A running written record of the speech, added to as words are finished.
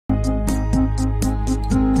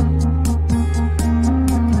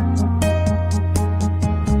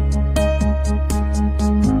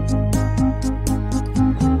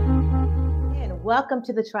welcome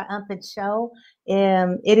to the Triumphant Show.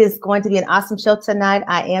 It is going to be an awesome show tonight.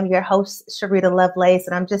 I am your host, Sherida Lovelace,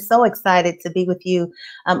 and I'm just so excited to be with you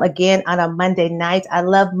again on a Monday night. I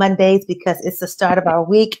love Mondays because it's the start of our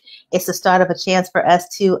week. It's the start of a chance for us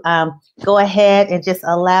to go ahead and just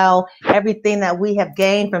allow everything that we have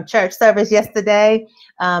gained from church service yesterday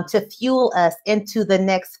to fuel us into the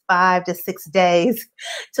next 5 to 6 days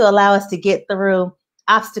to allow us to get through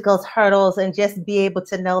obstacles, hurdles, and just be able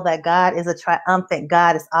to know that God is a triumphant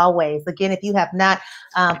God as always. Again, if you have not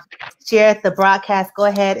shared the broadcast, go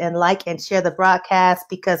ahead and like and share the broadcast,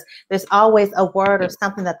 because there's always a word or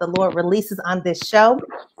something that the Lord releases on this show.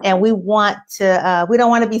 And we don't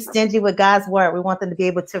want to be stingy with God's word. We want them to be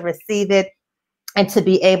able to receive it and to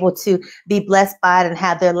be able to be blessed by it and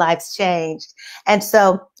have their lives changed. And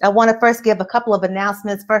so I want to first give a couple of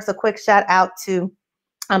announcements. First, a quick shout out to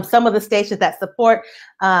some of the stations that support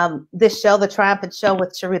this show, the Triumphant Show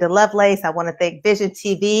with Sherida Lovelace. I want to thank Vision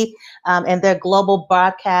TV and their global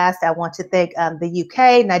broadcast. I want to thank the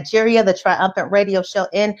UK, Nigeria, the Triumphant Radio Show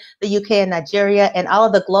in the UK and Nigeria, and all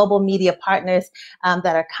of the global media partners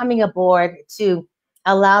that are coming aboard to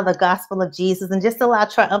allow the gospel of Jesus and just allow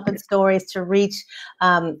triumphant stories to reach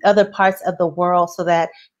other parts of the world so that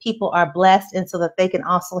people are blessed and so that they can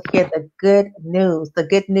also hear the good news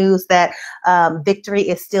that victory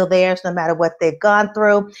is still theirs no matter what they've gone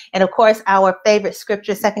through. And of course, our favorite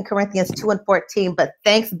scripture, 2 Corinthians 2:14, but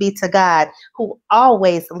thanks be to God who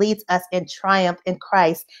always leads us in triumph in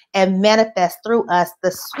Christ and manifests through us the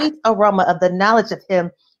sweet aroma of the knowledge of him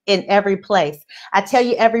in every place. I tell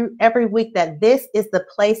you every week that this is the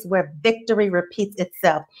place where victory repeats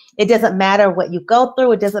itself. It doesn't matter what you go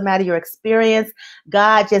through. It doesn't matter your experience.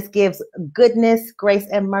 God just gives goodness, grace,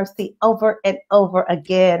 and mercy over and over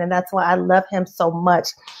again. And that's why I love him so much.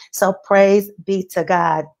 So praise be to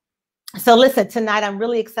God. So listen, tonight I'm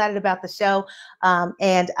really excited about the show.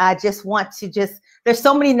 And I just want to there's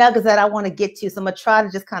so many nuggets that I want to get to. So I'm going to try to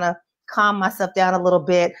just kind of calm myself down a little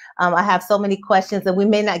bit. I have so many questions and we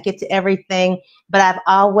may not get to everything, but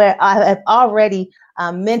I have already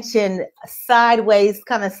mentioned sideways,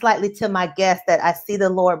 kind of slightly to my guest, that I see the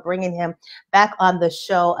Lord bringing him back on the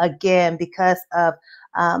show again because of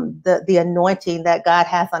the anointing that God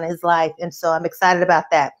has on his life. And so I'm excited about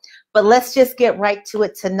that. But let's just get right to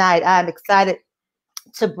it tonight. I'm excited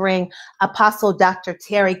to bring Apostle Dr.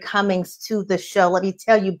 Terry Cummings to the show. Let me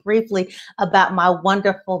tell you briefly about my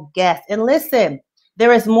wonderful guest. And listen,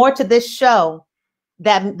 there is more to this show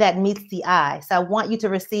that meets the eye. So I want you to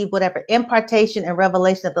receive whatever impartation and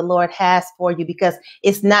revelation that the Lord has for you, because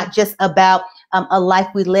it's not just about a life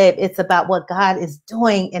we live. It's about what God is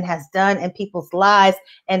doing and has done in people's lives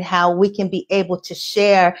and how we can be able to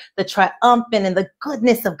share the triumphant and the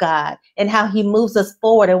goodness of God and how he moves us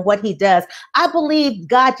forward and what he does. I believe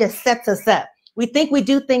God just sets us up. We think we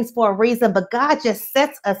do things for a reason, but God just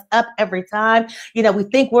sets us up every time. You know, we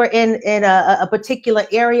think we're in a particular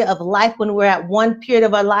area of life when we're at one period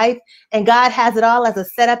of our life, and God has it all as a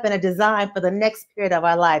setup and a design for the next period of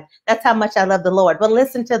our life. That's how much I love the Lord. But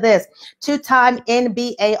listen to this. 2-time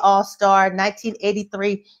NBA All-Star,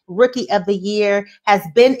 1983 Rookie of the Year, has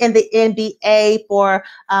been in the NBA for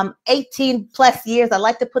 18 plus years. I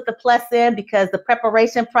like to put the plus in because the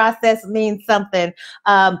preparation process means something.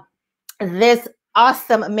 This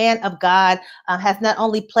awesome man of God has not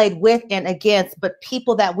only played with and against, but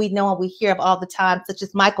people that we know and we hear of all the time, such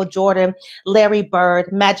as Michael Jordan, Larry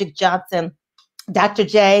Bird, Magic Johnson, Dr.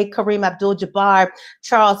 J, Kareem Abdul-Jabbar,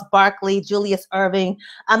 Charles Barkley, Julius Erving,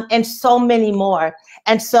 and so many more.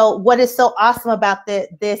 And so what is so awesome about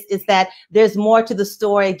this is that there's more to the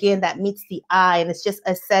story, again, that meets the eye, and it's just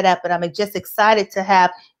a setup. And I'm just excited to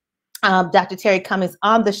have Dr. Terry Cummings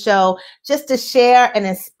on the show just to share and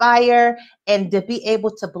inspire and to be able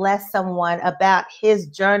to bless someone about his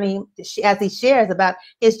journey as he shares about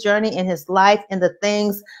his journey in his life and the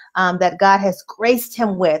things that God has graced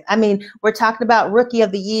him with. I mean, we're talking about Rookie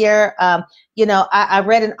of the Year. I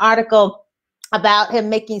read an article about him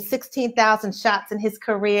making 16,000 shots in his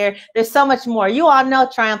career. There's so much more. You all know,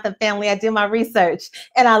 Triumphant family, I do my research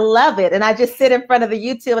and I love it. And I just sit in front of the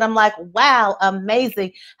YouTube and I'm like, wow,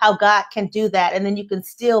 amazing how God can do that. And then you can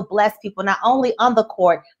still bless people, not only on the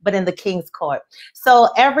court, but in the King's court. So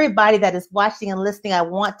everybody that is watching and listening, I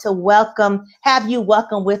want to have you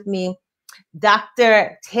welcome with me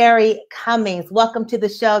Dr. Terry Cummings. Welcome to the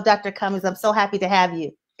show, Dr. Cummings. I'm so happy to have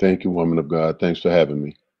you. Thank you, woman of God. Thanks for having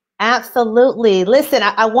me. Absolutely. Listen,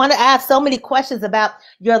 I want to ask so many questions about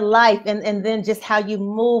your life and then just how you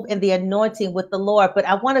move in the anointing with the Lord. But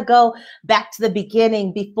I want to go back to the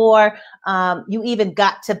beginning before you even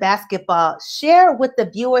got to basketball. Share with the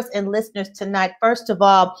viewers and listeners tonight, first of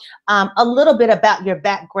all, a little bit about your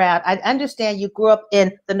background. I understand you grew up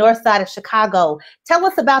in the north side of Chicago. Tell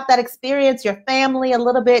us about that experience, your family, a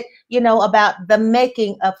little bit, about the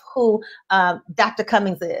making of who Dr.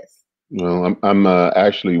 Cummings is. Well, I'm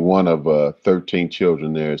actually one of 13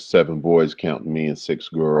 children. There's 7 boys counting me and 6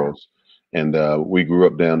 girls. And we grew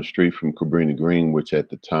up down the street from Cabrini Green, which at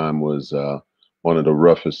the time was one of the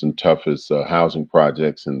roughest and toughest housing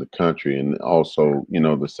projects in the country. And also,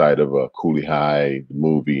 the site of Cooley High, the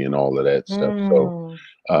movie, and all of that stuff. So,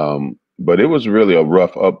 Mm, but it was really a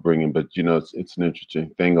rough upbringing. But, it's an interesting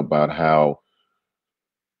thing about how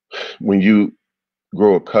when you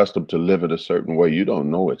grow accustomed to living a certain way, you don't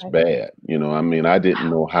know it's right. bad. I mean, I didn't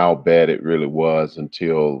know how bad it really was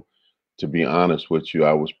until, to be honest with you,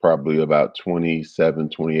 I was probably about 27,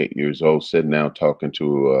 28 years old, sitting down talking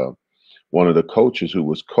to one of the coaches who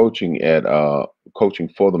was coaching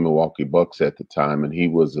for the Milwaukee Bucks at the time, and he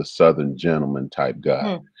was a Southern gentleman type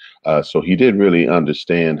guy. Mm, So he didn't really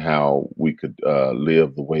understand how we could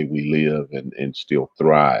live the way we live and still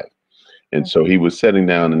thrive. And mm, so he was sitting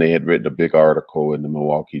down and they had written a big article in the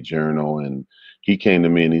Milwaukee Journal. And he came to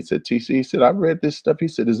me and he said, TC, he said, I read this stuff. He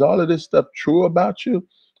said, is all of this stuff true about you?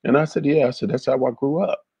 And I said, yeah. I said, that's how I grew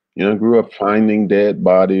up. I grew up finding dead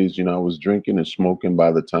bodies. I was drinking and smoking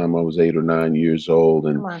by the time I was 8 or 9 years old.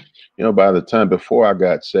 And, come on. by the time before I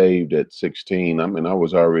got saved at 16, I mean, I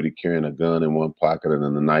was already carrying a gun in one pocket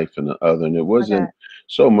and a knife in the other. And it My God. wasn't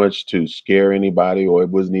so much to scare anybody, or it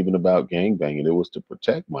wasn't even about gangbanging. It was to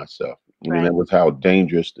protect myself. I mean, Right. that was how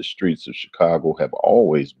dangerous the streets of Chicago have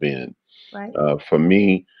always been. Right. For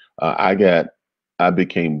me, I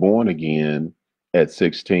became born again at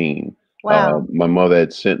 16. Wow. My mother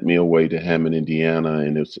had sent me away to Hammond, Indiana,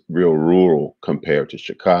 and it's real rural compared to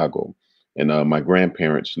Chicago. And my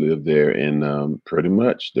grandparents lived there, and pretty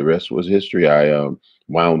much the rest was history. I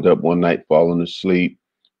wound up one night falling asleep.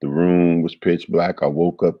 The room was pitch black. I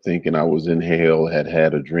woke up thinking I was in hell, had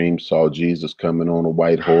had a dream, saw Jesus coming on a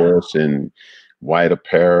white horse and white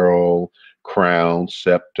apparel, crown,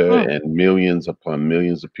 scepter, Mm, and millions upon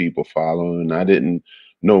millions of people following. And I didn't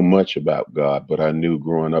know much about God, but I knew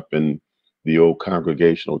growing up in the old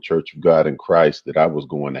Congregational Church of God in Christ that I was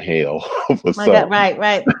going to hell for my God. something, Right.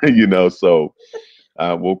 Right. So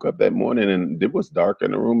I woke up that morning and it was dark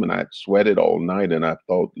in the room and I sweated all night and I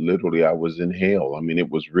thought literally I was in hell. I mean, it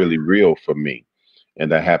was really real for me.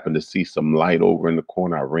 And I happened to see some light over in the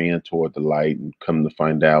corner. I ran toward the light and come to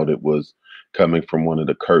find out it was coming from one of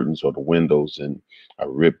the curtains or the windows. And I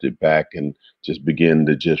ripped it back and just began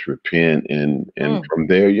to just repent. And Mm, from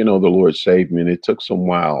there, the Lord saved me. And it took some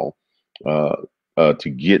while uh, to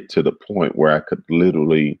get to the point where I could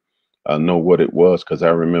literally know what it was, because I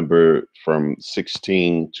remember from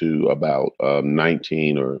 16 to about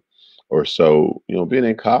 19 or so, being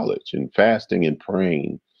in college and fasting and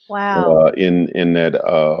praying wow. in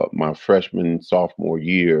that my freshman sophomore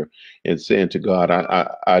year, and saying to God,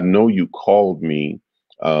 I know you called me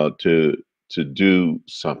to do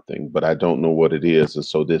something, but I don't know what it is. And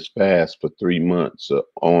so this fast for 3 months,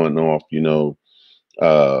 on and off,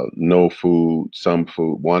 no food, some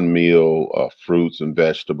food, one meal, fruits and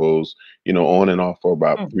vegetables, on and off for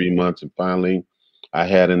about Mm, 3 months. And finally, I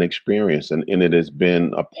had an experience, and it has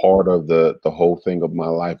been a part of the whole thing of my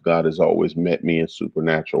life. God has always met me in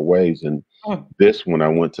supernatural ways. And mm, this one, I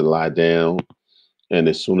went to lie down, and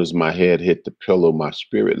as soon as my head hit the pillow, my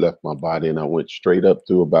spirit left my body, and I went straight up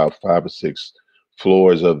through about 5 or 6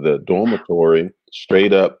 floors of the dormitory,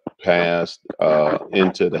 straight up past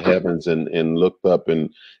into the heavens, and looked up and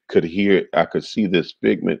I could see this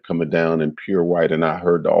figment coming down in pure white, and I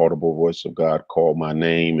heard the audible voice of God call my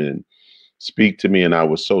name and speak to me. And I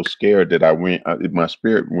was so scared that my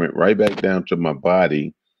spirit went right back down to my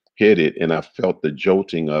body, hit it, and I felt the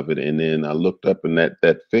jolting of it. And then I looked up, and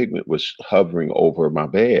that figment was hovering over my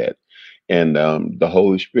bed. And the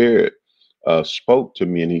Holy Spirit spoke to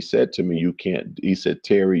me, and he said to me, he said,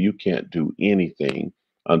 Terry, you can't do anything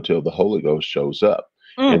until the Holy Ghost shows up.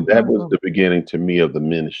 And mm, that mm, was mm, the beginning to me of the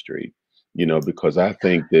ministry, because I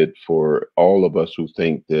think that for all of us who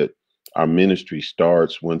think that our ministry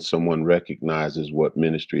starts when someone recognizes what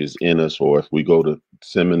ministry is in us, or if we go to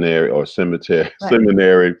seminary or cemetery, right.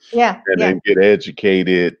 seminary Yeah. and Yeah. then get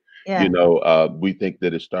educated, Yeah. we think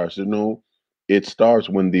that it starts. No, it starts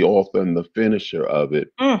when the author and the finisher of it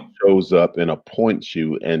Mm, shows up and appoints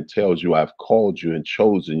you and tells you, I've called you and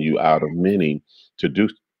chosen you out of many to do.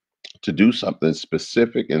 to do something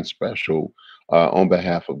specific and special on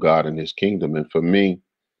behalf of God and His kingdom. And for me,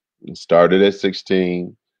 it started at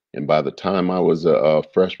 16. And by the time I was a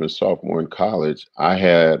freshman, sophomore in college, I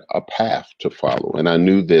had a path to follow. And I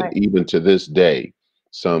knew that Right. even to this day,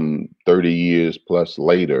 some 30 years plus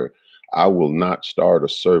later, I will not start a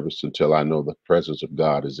service until I know the presence of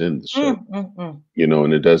God is in the service. You know,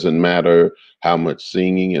 and it doesn't matter how much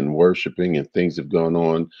singing and worshiping and things have gone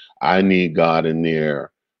on. I need God in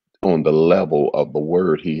there on the level of the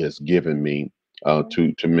word He has given me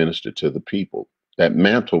to minister to the people. That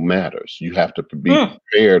mantle matters. You have to be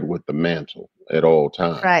prepared with the mantle at all That's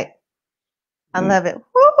times. right. I Mm. love it.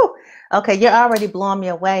 Woo! Okay, you're already blowing me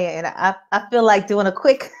away, and I feel like doing a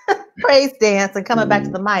quick praise dance and coming back to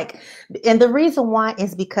Mm. the mic. And the reason why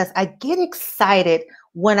is because I get excited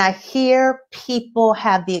when I hear people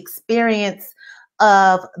have the experience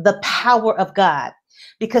of the power of God.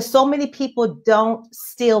 Because so many people don't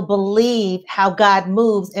still believe how God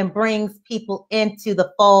moves and brings people into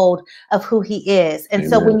the fold of who He is. And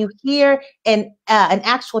so Amen. when you hear an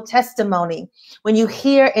actual testimony, when you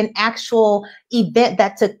hear an actual event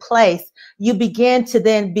that took place, you begin to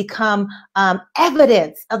then become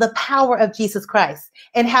evidence of the power of Jesus Christ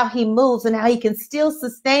and how He moves and how He can still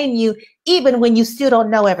sustain you even when you still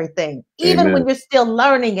don't know everything, even Amen. when you're still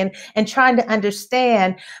learning and trying to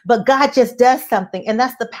understand. But God just does something, and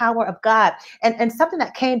that's the power of God. And something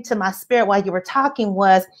that came to my spirit while you were talking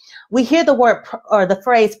was, we hear the word or the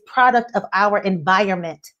phrase product of our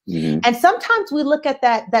environment. Mm-hmm. And sometimes we look at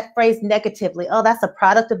that phrase negatively. Oh, that's a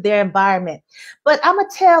product of their environment. But I'm going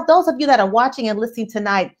to tell those of you that are watching and listening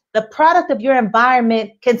tonight, the product of your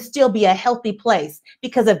environment can still be a healthy place.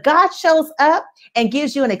 Because if God shows up and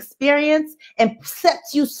gives you an experience and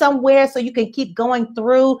sets you somewhere so you can keep going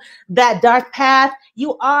through that dark path,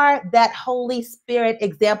 you are that Holy Spirit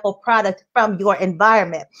example product from your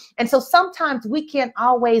environment. And so sometimes we can't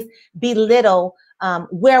always belittle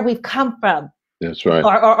where we've come from, That's right.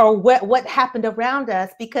 or what happened around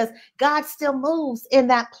us, because God still moves in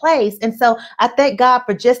that place. And so I thank God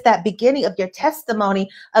for just that beginning of your testimony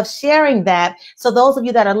of sharing that. So those of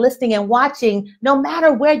you that are listening and watching, no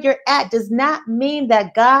matter where you're at, does not mean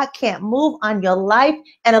that God can't move on your life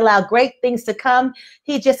and allow great things to come.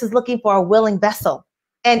 He just is looking for a willing vessel.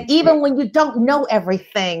 And That's right. even when you don't know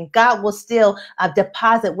everything, God will still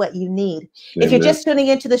deposit what you need. If you're Amen. just tuning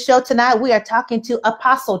into the show tonight, we are talking to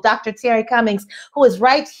Apostle Dr. Terry Cummings, who is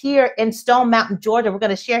right here in Stone Mountain, Georgia. We're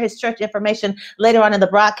going to share his church information later on in the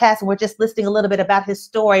broadcast, and we're just listing a little bit about his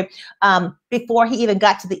story before he even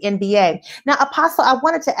got to the NBA. Now, Apostle, I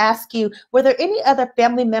wanted to ask you, were there any other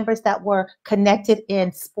family members that were connected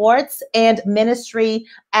in sports and ministry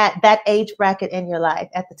at that age bracket in your life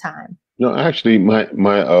at the time? No, actually, my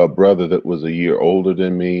brother that was a year older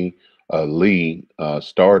than me, Lee,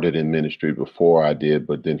 started in ministry before I did,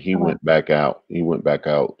 but then he Oh, wow. went back out. He went back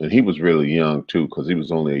out, and he was really young too, because he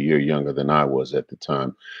was only a year younger than I was at the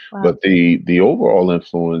time. Wow. But the overall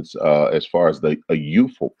influence, as far as a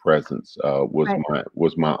youthful presence, Right.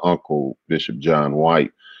 was my uncle Bishop John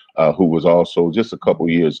White, who was also just a couple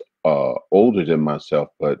years older than myself.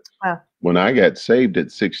 But Wow. when I got saved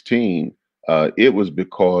at 16, it was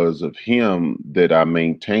because of him that I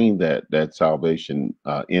maintained that salvation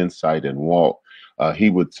insight and walk. He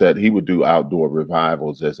would do outdoor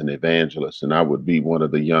revivals as an evangelist, and I would be one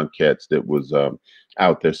of the young cats that was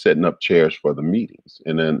out there setting up chairs for the meetings.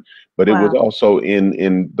 And then, but it was Wow. also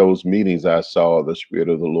in those meetings I saw the Spirit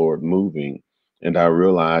of the Lord moving, and I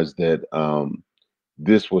realized that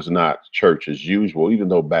this was not church as usual, even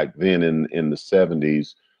though back then in the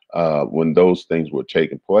 70s, when those things were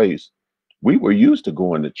taking place, we were used to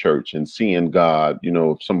going to church and seeing God. You know,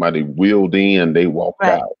 if somebody wheeled in, they walked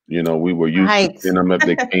Right. out. You know, we were used to Right. seeing them if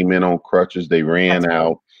they came in on crutches, they That's ran right.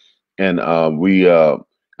 out. And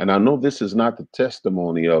and I know this is not the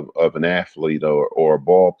testimony of an athlete or a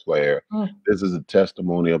ball player. Mm. This is a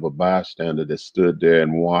testimony of a bystander that stood there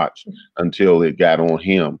and watched until it got on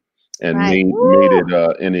him, and Right. made Woo.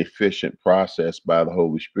 it an efficient process by the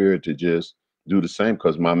Holy Spirit to just do the same.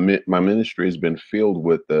 Because my ministry has been filled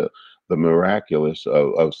with the miraculous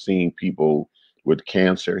of seeing people with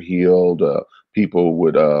cancer healed, people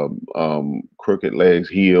with crooked legs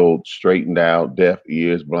healed, straightened out, deaf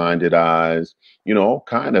ears, blinded eyes, you know, all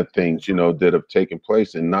kind of things, you know, that have taken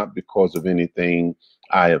place, and not because of anything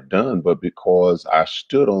I have done, but because I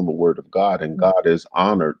stood on the word of God, and God is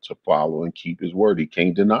honored to follow and keep his word. He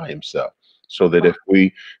can't deny himself. So that Wow. if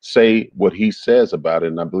we say what he says about it,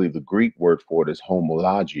 and I believe the Greek word for it is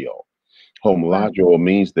homologio. Wow. Homologio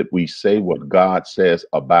means that we say what God says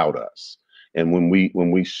about us. And when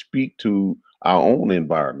we speak to our own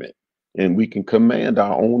environment, and we can command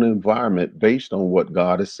our own environment based on what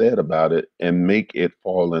God has said about it and make it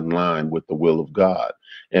fall in line with the will of God.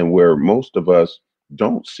 And where most of us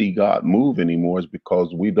don't see God move anymore is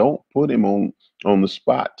because we don't put him on the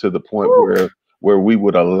spot to the point Woo. where we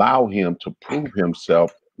would allow him to prove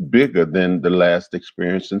himself bigger than the last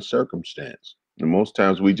experience and circumstance. And most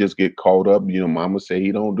times we just get caught up, mama say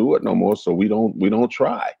he don't do it no more, so we don't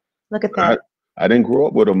try. Look at I, that. I didn't grow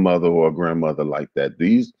up with a mother or a grandmother like that.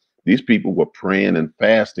 These people were praying and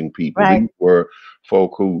fasting people. Right. These were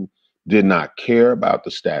folk who did not care about the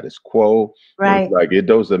status quo. It's Right. like it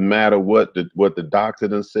doesn't matter what the doctor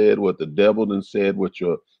done said, what the devil done said, what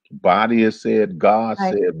your body has said. God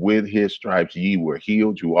Right. said, with his stripes ye were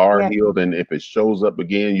healed. You are Yeah. healed, and if it shows up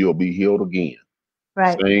again, you'll be healed again.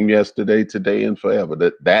 Right. Same yesterday, today, and forever.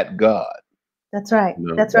 That God, That's right.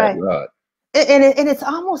 That's that right. God. And it's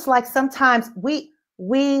almost like sometimes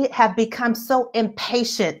we have become so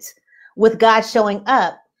impatient with God showing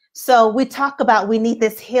up. So we talk about we need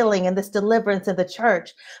this healing and this deliverance in the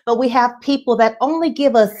church, but we have people that only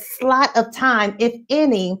give a slot of time, if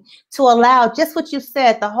any, to allow just what you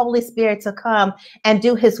said, the Holy Spirit to come and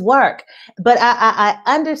do his work. But I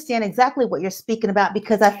understand exactly what you're speaking about,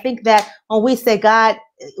 because I think that when we say, God,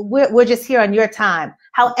 we're just here on your time,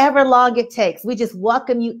 however long it takes, we just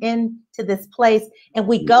welcome you into this place, and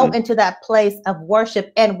we go Mhm. into that place of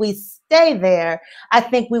worship and we stay there. I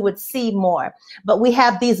think we would see more. But we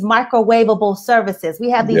have these microwavable services. We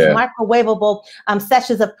have these Yeah. microwavable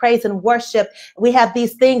sessions of praise and worship. We have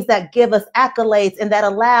these things that give us accolades and that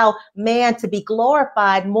allow man to be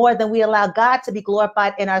glorified more than we allow God to be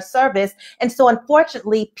glorified in our service. And so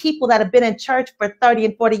unfortunately, people that have been in church for 30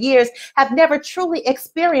 and 40 years have never truly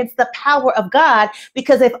experienced the power of God,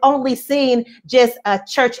 because they've only seen just a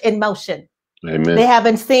church in motion. They Amen.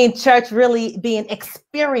 haven't seen church really being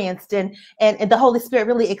experienced, and the Holy Spirit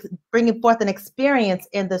really bringing forth an experience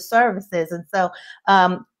in the services. And so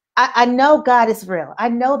I know God is real. I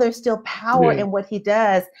know there's still power Yeah. in what he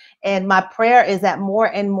does. And my prayer is that more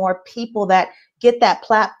and more people that get that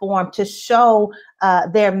platform to show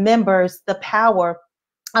their members the power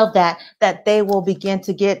of that they will begin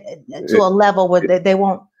to get to a level where they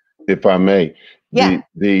won't. If I may, Yeah.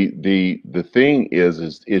 the thing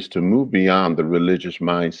is to move beyond the religious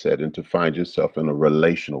mindset and to find yourself in a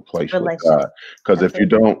relational place with God. Relationship. Because That's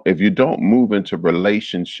if you it. don't move into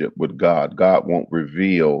relationship with God, God won't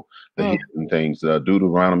reveal the Mm, hidden things.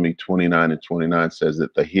 Deuteronomy 29:29 says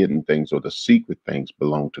that the hidden things or the secret things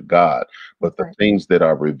belong to God, but that's the right. things that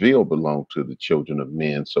are revealed belong to the children of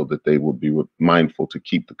men, so that they will be mindful to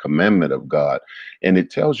keep the commandment of God. And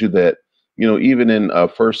it tells you that, even in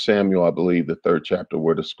 1 Samuel, I believe the 3rd chapter,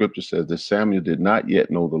 where the scripture says that Samuel did not yet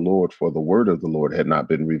know the Lord, for the word of the Lord had not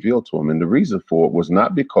been revealed to him. And the reason for it was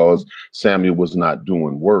not because Samuel was not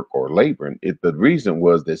doing work or laboring. The reason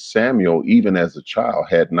was that Samuel, even as a child,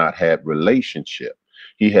 had not had relationship.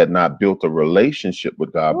 He had not built a relationship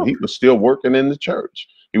with God, but Ooh, he was still working in the church.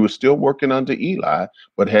 He was still working under Eli,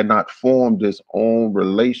 but had not formed his own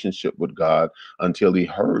relationship with God until he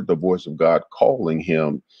heard the voice of God calling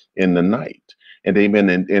him in the night. And amen.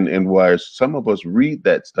 And where some of us read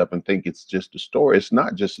that stuff and think it's just a story, it's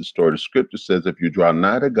not just a story. The scripture says, if you draw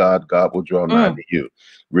nigh to God, God will draw nigh mm, to you.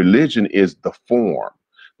 Religion is the form.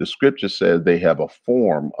 The scripture says they have a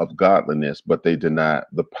form of godliness, but they deny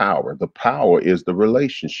the power. The power is the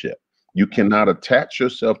relationship. You cannot attach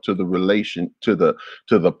yourself to the relation to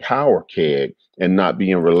the power keg and not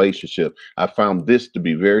be in relationship. I found this to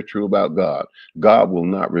be very true about God. God will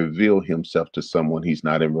not reveal himself to someone he's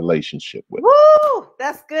not in relationship with. woo!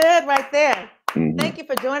 That's good right there. Mhm, Thank you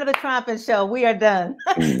for joining the Triumphant Show. We are done.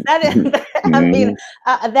 mhm, That is, I mean,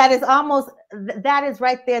 mhm. that is almost, that is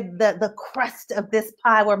right there, the crust of this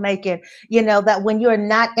pie we're making. You know, that when you're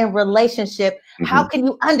not in relationship, how Mhm. can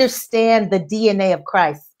you understand the DNA of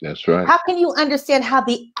Christ? That's right. How can you understand how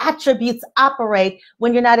the attributes operate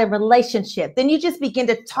when you're not in relationship? Then you just begin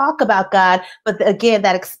to talk about God, but again,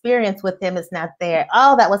 that experience with him is not there.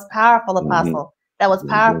 Oh, that was powerful, Mhm. Apostle. That was God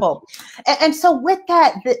bless powerful. And so with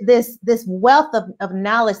that, this wealth of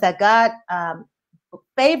knowledge that God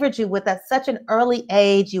favored you with at such an early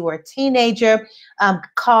age, you were a teenager,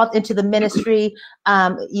 called into the ministry,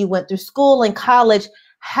 you went through school and college.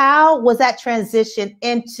 How was that transition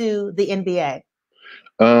into the NBA?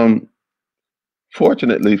 you.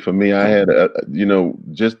 Fortunately for me, I had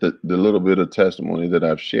just the little bit of testimony that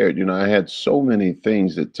I've shared. I had so many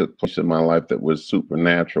things that took place in my life that was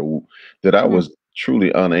supernatural, that I Mhm. was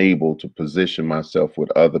truly unable to position myself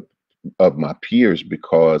with other of my peers,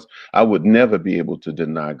 because I would never be able to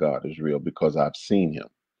deny God is real, because I've seen him.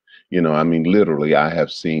 I mean, literally, I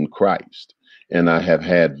have seen Christ. and I have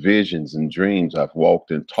had visions and dreams. I've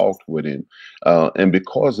walked and talked with him. And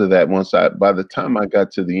because of that, by the time I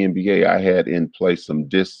got to the NBA, I had in place some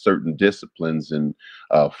certain disciplines and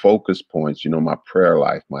focus points, my prayer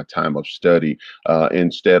life, my time of study,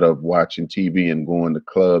 instead of watching TV and going to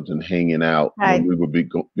clubs and hanging out when Right. we would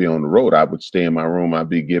be on the road. I would stay in my room. I'd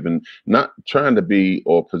be not trying to be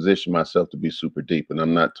or position myself to be super deep. And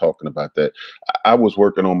I'm not talking about that. I was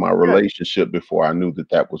working on my relationship before I knew that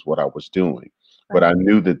that was what I was doing. But I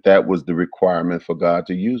knew that that was the requirement for God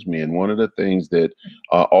to use me. And one of the things that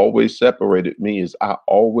always separated me is I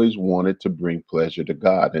always wanted to bring pleasure to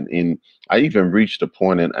God. And I even reached a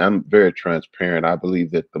point, and I'm very transparent. I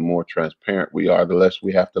believe that the more transparent we are, the less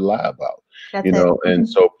we have to lie about. That's it. And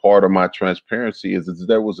so part of my transparency is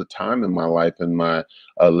there was a time in my life, in my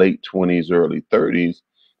late 20s, early 30s,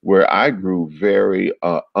 where I grew very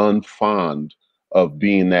unfond of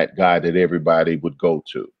being that guy that everybody would go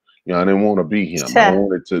to. I didn't want to be him. I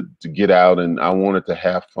wanted to get out, and I wanted to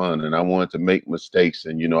have fun, and I wanted to make mistakes.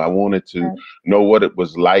 And, I wanted to know what it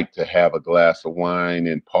was like to have a glass of wine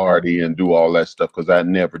and party and do all that stuff, because I'd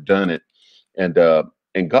never done it.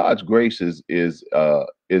 And God's grace is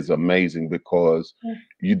amazing, because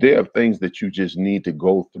there are things that you just need to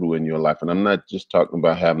go through in your life. And I'm not just talking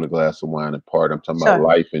about having a glass of wine and party. I'm talking about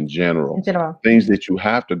life in general. Things that you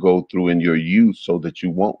have to go through in your youth so that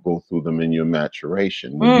you won't go through them in your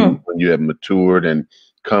maturation. When you have matured and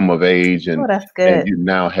come of age, and you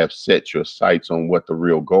now have set your sights on what the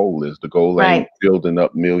real goal is. The goal ain't building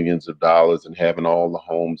up millions of dollars and having all the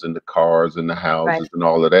homes and the cars and the houses and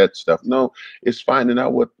all of that stuff. No, it's finding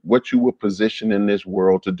out what you were positioned in this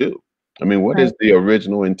world to do. I mean, what is the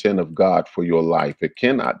original intent of God for your life? It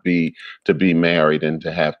cannot be to be married and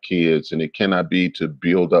to have kids, and it cannot be to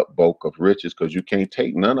build up bulk of riches, because you can't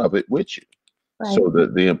take none of it with you. So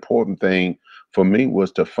the important thing for me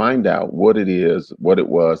was to find out what it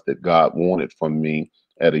was that God wanted from me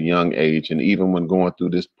at a young age. And even when going through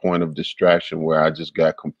this point of distraction where I just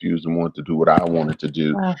got confused and wanted to do what I wanted to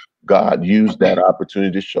do, God used that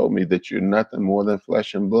opportunity to show me that you're nothing more than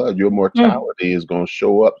flesh and blood. Your mortality is going to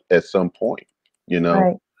show up at some point.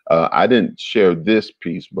 I didn't share this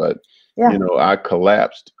piece, but I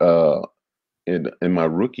collapsed in my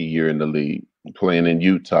rookie year in the league, playing in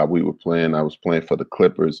Utah. I was playing for the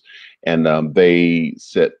Clippers, and they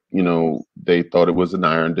said, they thought it was an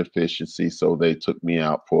iron deficiency, so they took me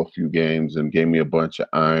out for a few games and gave me a bunch of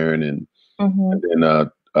iron, and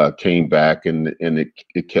then came back, and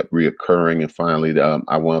it kept reoccurring, and finally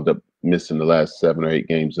I wound up missing the last 7 or 8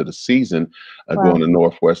 games of the season, going to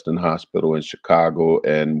Northwestern Hospital in Chicago,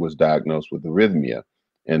 and was diagnosed with arrhythmia,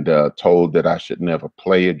 and told that I should never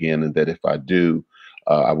play again, and that if I do,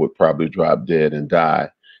 I would probably drop dead and die.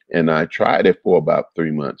 And I tried it for about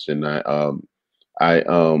 3 months, and I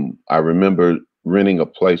remember renting a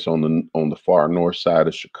place on the far north side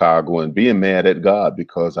of Chicago and being mad at God,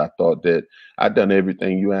 because I thought that I'd done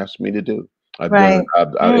everything you asked me to do.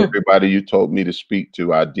 Everybody you told me to speak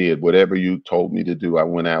to, I did. Whatever you told me to do, I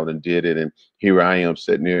went out and did it. And here I am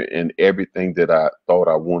sitting there, and everything that I thought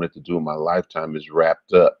I wanted to do in my lifetime is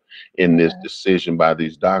wrapped up in this decision by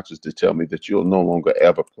these doctors to tell me that you'll no longer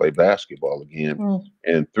ever play basketball again.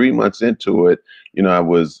 And 3 months into it, I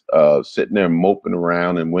was sitting there moping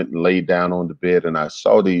around, and went and laid down on the bed, and I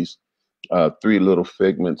saw these 3 little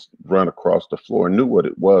figments run across the floor, and knew what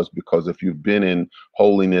it was, because if you've been in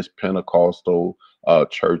holiness Pentecostal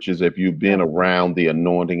churches, if you've been around the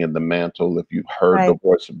anointing and the mantle, if you've heard the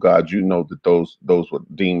voice of God, you know that those were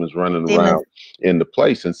demons running around in the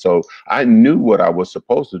place. And so I knew what I was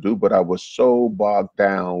supposed to do, but I was so bogged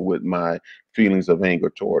down with my feelings of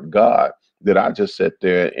anger toward God that I just sat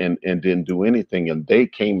there and didn't do anything. And they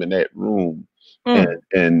came in that room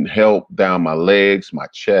and held down my legs, my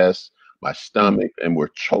chest, my stomach, and were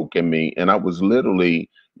choking me. And I was literally,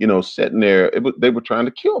 sitting there. They were trying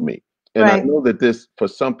to kill me. And I know that this, for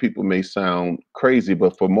some people, may sound crazy,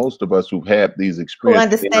 but for most of us who've had these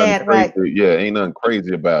experiences, ain't nothing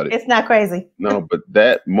crazy about it. It's not crazy. No, but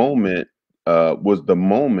that moment was the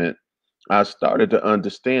moment I started to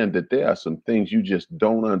understand that there are some things you just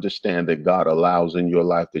don't understand that God allows in your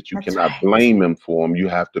life, that you cannot blame him for them. You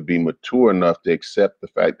have to be mature enough to accept the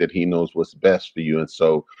fact that he knows what's best for you. And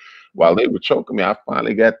so while they were choking me, I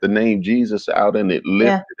finally got the name Jesus out, and it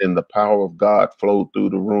lifted, and the power of God flowed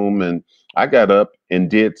through the room. And I got up and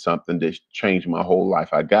did something that changed my whole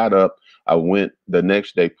life. I got up, I went the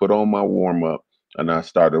next day, put on my warm up, and I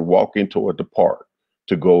started walking toward the park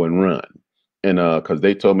to go and run. And because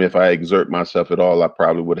they told me if I exert myself at all, I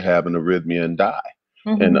probably would have an arrhythmia and die.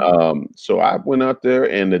 And Mm-hmm. so I went out there,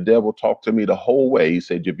 and the devil talked to me the whole way. He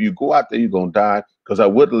said, if you go out there, you're going to die. Because I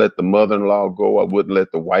wouldn't let the mother-in-law go. I wouldn't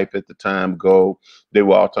let the wife at the time go. They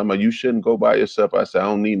were all talking about, you shouldn't go by yourself. I said, I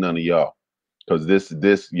don't need none of y'all. Because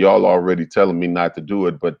this y'all already telling me not to do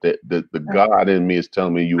it. But the God in me is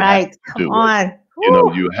telling me you have Right. to Come do it. on. You know,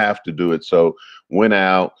 Woo. you have to do it. So went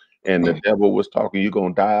out, and the devil was talking, you're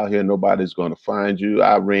going to die out here. Nobody's going to find you.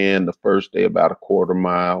 I ran the first day about a quarter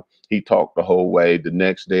mile. He talked the whole way. The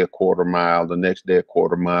next day, a quarter mile. The next day, a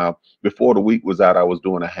quarter mile. Before the week was out, I was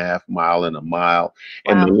doing a half mile and a mile.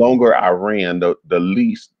 And the Wow. longer I ran, the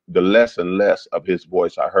less and less of his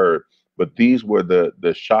voice I heard. But these were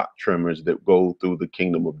the shock tremors that go through the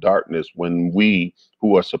kingdom of darkness when we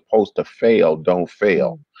who are supposed to fail don't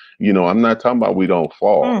fail. Mm. You know, I'm not talking about we don't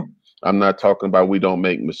fall. Mm. I'm not talking about we don't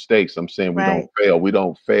make mistakes. I'm saying we don't Right. fail. We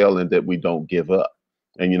don't fail, and that we don't give up.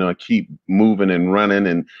 And, you know, keep moving and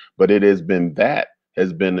running. But it has been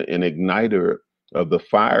an igniter of the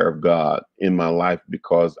fire of God in my life,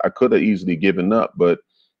 because I could have easily given up. But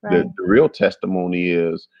Right. the real testimony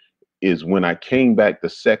is when I came back the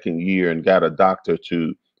second year and got a doctor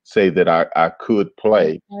to say that I could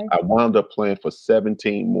play. Okay. I wound up playing for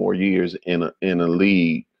 17 more years in a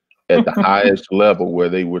league at the highest level, where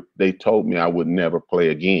they told me I would never play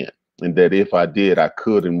again, and that if I did, I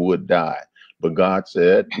could and would die. But God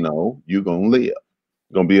said, no, you're gonna live.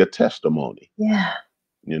 It's gonna be a testimony, Yeah.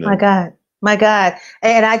 you My know. God. My God.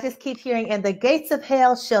 And I just keep hearing, and the gates of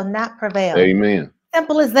hell shall not prevail. Amen.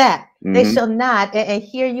 Simple as that. They Hmm. shall not. And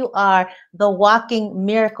here you are, the walking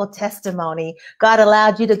miracle testimony. God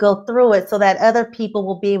allowed you to go through it so that other people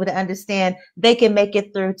will be able to understand they can make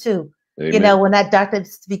it through too. You Amen. know, when that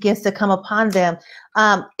darkness begins to come upon them.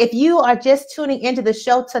 If you are just tuning into the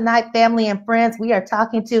show tonight, family and friends, we are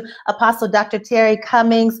talking to Apostle Dr. Terry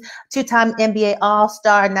Cummings, two-time NBA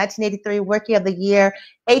All-Star, 1983 Rookie of the Year,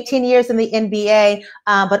 18 years in the NBA,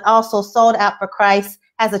 but also sold out for Christ.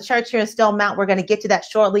 Has a church here in Stone Mountain. We're going to get to that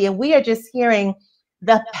shortly. And we are just hearing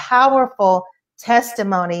the powerful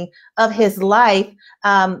testimony of his life.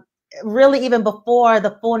 Really, even before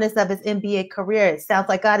the fullness of his NBA career, it sounds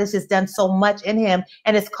like God has just done so much in him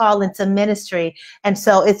and is called into ministry. And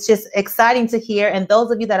so it's just exciting to hear. And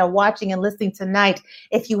those of you that are watching and listening tonight,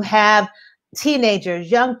 if you have teenagers,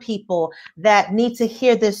 young people that need to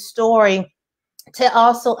hear this story, to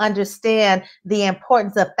also understand the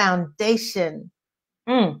importance of foundation.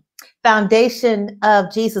 Foundation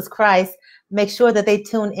of Jesus Christ, make sure that they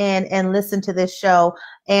tune in and listen to this show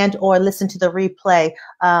and or listen to the replay,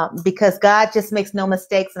 because God just makes no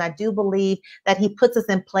mistakes. And I do believe that he puts us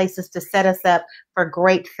in places to set us up for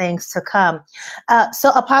great things to come. So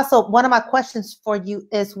Apostle, one of my questions for you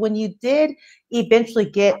is, when you did eventually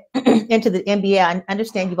get into the NBA, I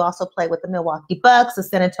understand you've also played with the Milwaukee Bucks, the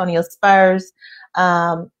San Antonio Spurs,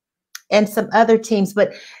 and some other teams,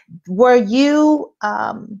 but were you,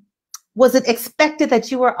 was it expected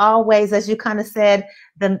that you were always, as you kind of said,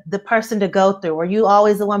 the person to go through? Were you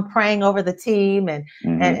always the one praying over the team and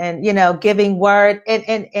Hmm. and you know, giving word?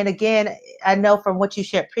 And again, I know from what you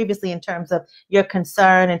shared previously in terms of your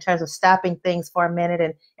concern, in terms of stopping things for a minute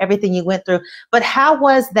and everything you went through. But how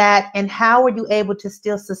was that, and how were you able to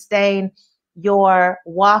still sustain your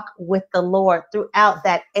walk with the Lord throughout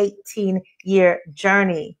that 18-year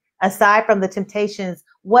journey? Aside from the temptations,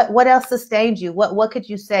 what else sustained you? What could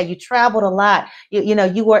you say? You traveled a lot. You know,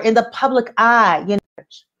 you were in the public eye. You know.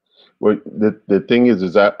 Well, the thing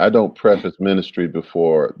is I don't preface ministry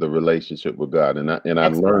before the relationship with God, and I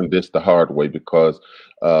Excellent. learned this the hard way, because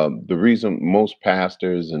the reason most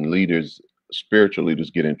pastors and leaders, spiritual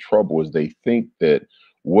leaders, get in trouble is they think that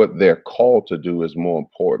what they're called to do is more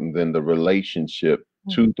important than the relationship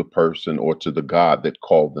to the person or to the God that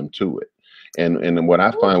called them to it. And what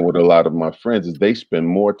I find with a lot of my friends is they spend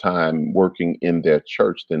more time working in their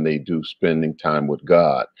church than they do spending time with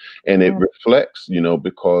God. And it Mm. reflects, you know,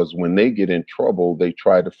 because when they get in trouble, they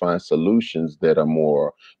try to find solutions that are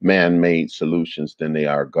more man-made solutions than they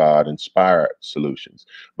are God-inspired solutions.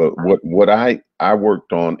 But what I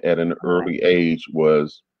worked on at an All right. early age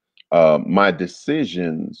was, my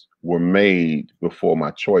decisions were made before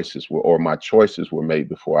my choices were, or my choices were made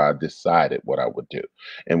before I decided what I would do.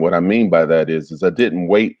 And what I mean by that is I didn't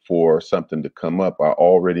wait for something to come up. I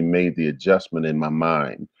already made the adjustment in my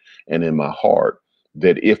mind and in my heart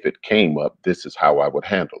that if it came up, this is how I would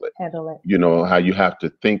handle it. Handle it. You know, how you have to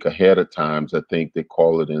think ahead of times. I think they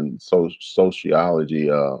call it in sociology,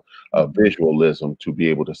 visualism, to be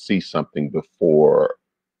able to see something before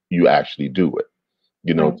you actually do it.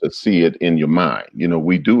 you know, Right. to see it in your mind. You know,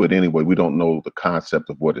 we do it anyway. We don't know the concept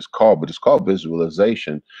of what it's called, but it's called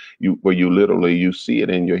visualization. Where you literally, you see it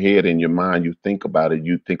in your head, in your mind, you think about it,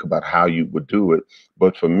 you think about how you would do it.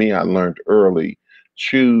 But for me, I learned early,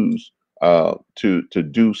 choose to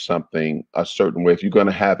do something a certain way. If you're going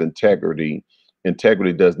to have integrity,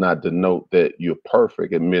 integrity does not denote that you're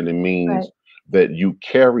perfect. It merely Right. means that you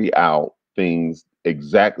carry out things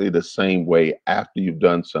exactly the same way after you've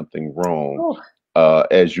done something wrong, Ooh,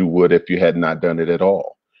 as you would if you had not done it at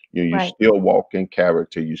all. You right. still walk in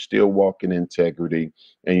character, you still walk in integrity,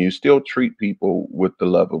 and you still treat people with the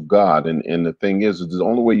love of God. And the thing is the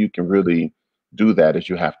only way you can really do that is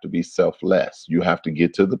you have to be selfless. You have to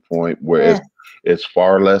get to the point where Yes. it's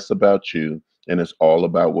far less about you and it's all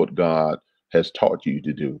about what God has taught you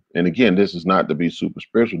to do. And again, this is not to be super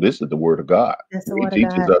spiritual. This is the word of God. That's the He word of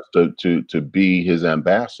teaches God. us to be his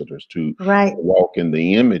ambassadors, to Right. walk in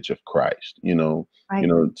the image of Christ, Right.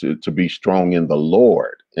 to be strong in the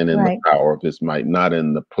Lord and in the Right. power of his might, not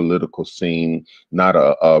in the political scene, not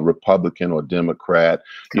a Republican or Democrat,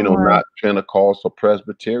 Come on. not Pentecostal or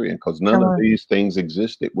Presbyterian, because none Come of on. these things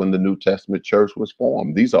existed when the New Testament church was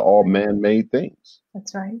formed. These are all Right. man-made things,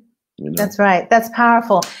 That's right. you know. That's right. That's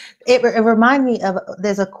powerful. It reminded me of,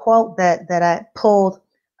 there's a quote that I pulled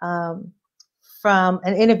um, from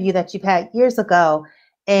an interview that you've had years ago,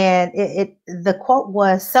 and the quote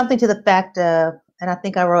was something to the fact of, and I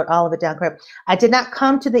think I wrote all of it down correct. I did not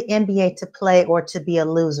come to the NBA to play or to be a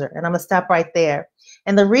loser, and I'm gonna stop right there.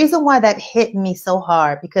 And the reason why that hit me so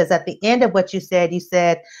hard, because at the end of what you said,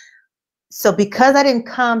 so because I didn't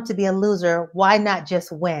come to be a loser, why not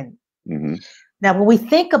just win? Hmm. Now, when we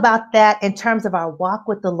think about that in terms of our walk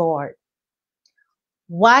with the Lord,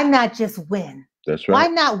 why not just win? That's Why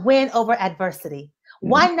right. not win over adversity? Hmm.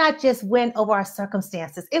 Why not just win over our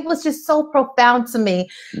circumstances? It was just so profound to me.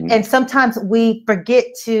 Hmm. And sometimes we forget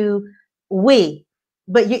to, we,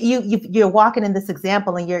 but you're walking in this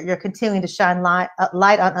example, and you're continuing to shine light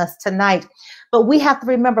on us tonight. But we have to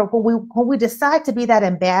remember, when we decide to be that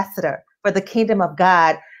ambassador for the kingdom of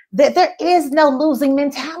God, that there is no losing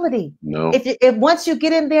mentality. No. If once you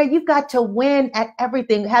get in there, you've got to win at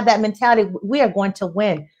everything. Have that mentality. We are going to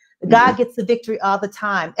win. Hmm. God gets the victory all the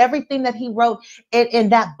time. Everything that he wrote in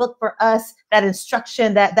that book for us, that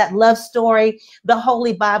instruction, that love story, the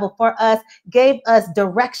Holy Bible for us, gave us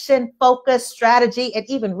direction, focus, strategy, and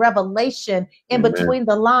even revelation in Amen. between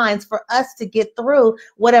the lines for us to get through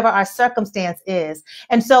whatever our circumstance is.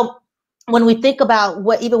 And so when we think about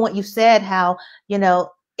what you said, how,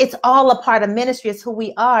 it's all a part of ministry. It's who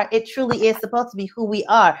we are. It truly is supposed to be who we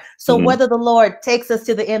are. So Hmm. whether the Lord takes us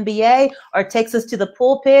to the NBA or takes us to the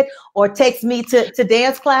pulpit or takes me to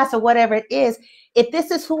dance class or whatever it is, if this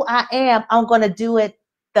is who I am, I'm going to do it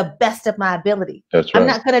the best of my ability. That's I'm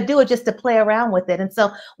right. not going to do it just to play around with it. And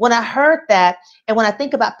so when I heard that, and when I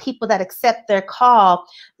think about people that accept their call,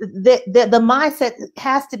 the mindset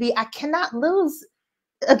has to be, I cannot lose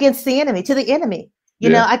against the enemy, to the enemy.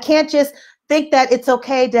 Yeah. I can't just think that it's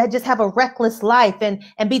okay to just have a reckless life and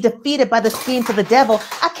be defeated by the schemes of the devil.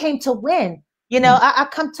 I came to win. I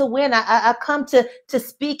come to win. I come to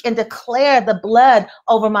speak and declare the blood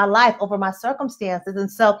over my life, over my circumstances.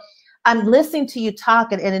 And so I'm listening to you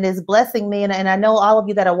talk, and it is blessing me. And I know all of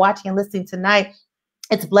you that are watching and listening tonight,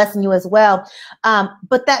 it's blessing you as well.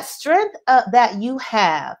 But that strength that you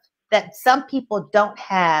have, that some people don't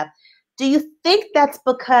have, do you think that's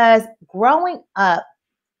because growing up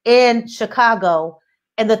in Chicago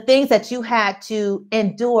and the things that you had to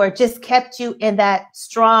endure just kept you in that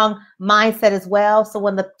strong mindset as well? So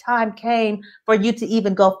when the time came for you to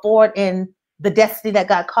even go forward in the destiny that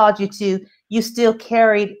God called you to, you still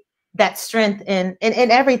carried that strength in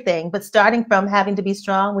everything, but starting from having to be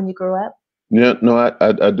strong when you grew up? Yeah, no,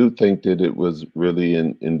 I do think that it was really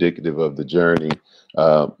indicative of the journey.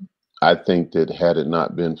 Uh, I think that had it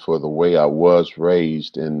not been for the way I was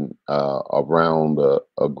raised in around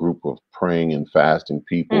a group of praying and fasting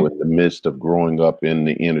people in Mm, the midst of growing up in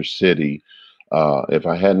the inner city, if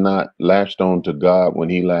I had not latched on to God when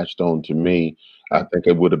He latched on to me, I right, think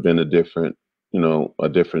it would have been a different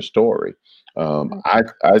story. Um,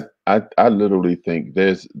 right. I, I literally think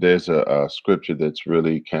there's a scripture that's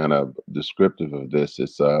really kind of descriptive of this.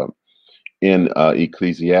 It's in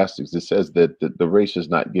Ecclesiastes. It says that the race is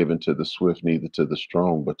not given to the swift, neither to the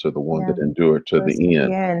strong, but to the one Yeah, that endured to goes to the the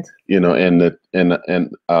end. end. And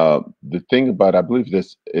the thing about, I believe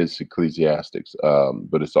this is Ecclesiastes,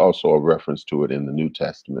 but it's also a reference to it in the New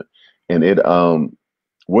Testament. And it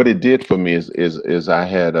what it did for me is I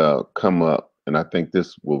had come up, and I think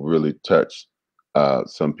this will really touch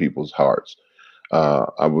some people's hearts.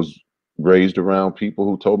 I was raised around people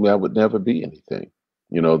who told me I would never be anything.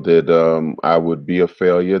 that I would be a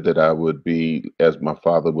failure, that I would be, as my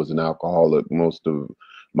father was an alcoholic most of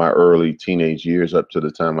my early teenage years up to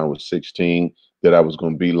the time I was 16, that I was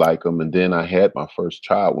going to be like him. And then I had my first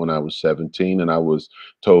child when I was 17, and I was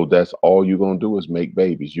told that's all you're going to do is make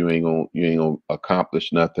babies. You ain't gonna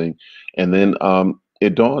accomplish nothing. And then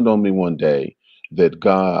it dawned on me one day that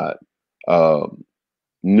God um,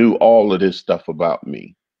 knew all of this stuff about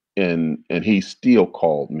me, and he still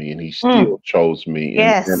called me, and he Mm. still chose me, and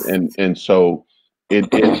and Yes. and, and so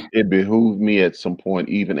it behooved me at some point,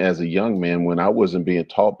 even as a young man, when I wasn't being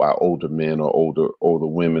taught by older men or older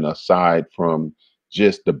women, aside from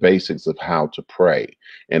just the basics of how to pray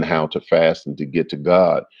and how to fast and to get to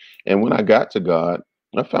God. And when I got to God,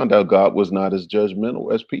 I found out God was not as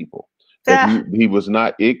judgmental as people, that Ah, he was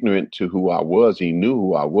not ignorant to who I was. He knew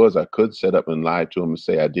who I was. I could set up and lie to him and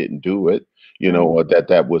say I didn't do it, right. or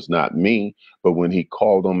that was not me. But when he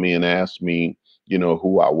called on me and asked me,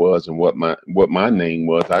 who I was and what my name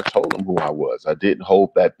was, I told him who I was. I didn't hold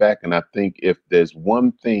that back. And I think if there's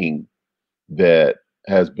one thing that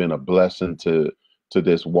has been a blessing to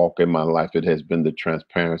this walk in my life, it has been the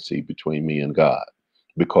transparency between me and God.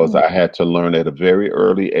 Because Mm. I had to learn at a very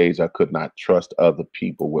early age I could not trust other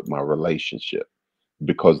people with my relationship,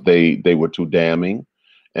 because they were too damning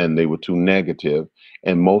and they were too negative,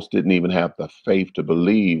 and most didn't even have the faith to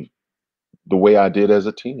believe the way I did as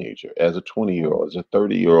a teenager, as a 20-year-old, as a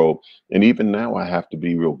 30-year-old. And even now I have to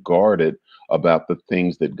be real guarded about the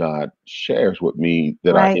things that God shares with me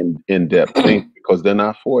that are Right. in depth things, because they're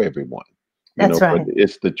not for everyone. That's But right.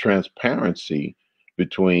 it's the transparency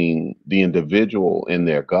between the individual and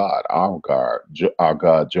their God, our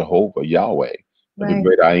God, Jehovah, Yahweh, the Right.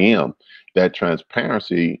 great I am. That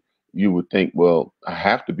transparency, you would think, well, I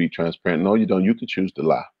have to be transparent. No, you don't. You can choose to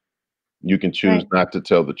lie. You can choose Right. not to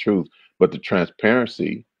tell the truth, but the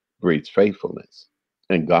transparency breeds faithfulness,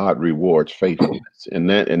 and God rewards faithfulness. And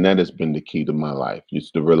that has been the key to my life.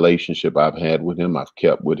 It's the relationship I've had with him. I've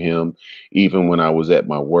kept with him, even when I was at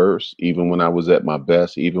my worst, even when I was at my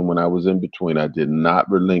best, even when I was in between. I did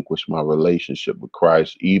not relinquish my relationship with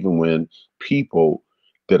Christ, even when people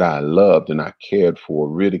that I loved and I cared for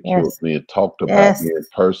ridiculed Yes. me and talked about Yes. me and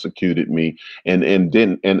persecuted me, and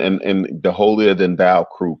didn't and the holier than thou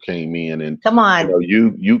crew came in, and Come on.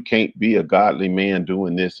 you can't be a godly man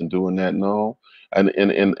doing this and doing that. No.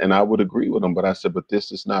 And I would agree with them, but I said, but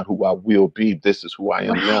this is not who I will be. This is who I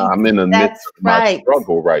am now. Right. I'm in the midst That's of my right.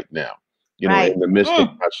 struggle right now. In Right. the midst of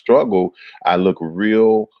Mm. my struggle, I look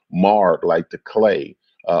real marred, like the clay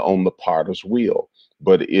on the potter's wheel.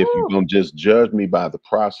 But if you're Woo. gonna just judge me by the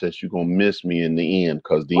process, you're gonna miss me in the end,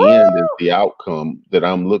 because the end is Woo. the outcome that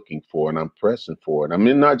I'm looking for and I'm pressing for it. I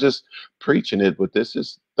mean, not just preaching it, but this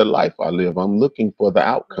is the life I live. I'm looking for the Right.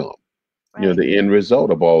 outcome, Right. the end result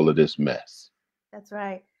of all of this mess. That's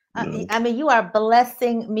right. You know. I mean, you are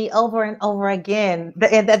blessing me over and over again.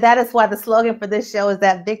 And that is why the slogan for this show is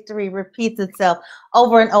that victory repeats itself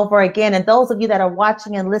over and over again. And those of you that are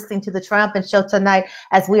watching and listening to the Triumphant Show tonight,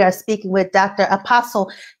 as we are speaking with Dr.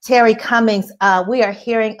 Apostle Terry Cummings, we are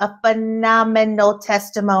hearing a phenomenal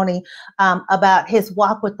testimony about his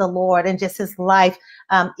walk with the Lord and just his life,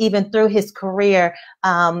 even through his career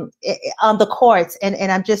on the courts.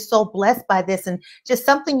 And I'm just so blessed by this. And just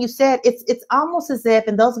something you said, it's almost as if,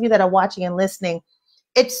 and those of you that are watching and listening,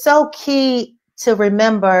 it's so key to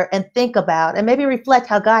remember and think about and maybe reflect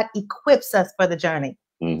how God equips us for the journey.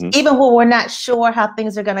 Hmm. Even when we're not sure how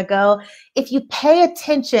things are going to go, if you pay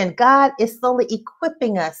attention, God is slowly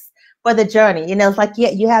equipping us for the journey. It's like, yeah,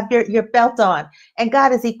 you have your belt on, and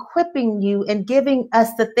God is equipping you and giving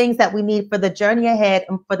us the things that we need for the journey ahead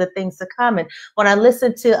and for the things to come. And when I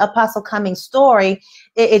listen to Apostle Cummings' story,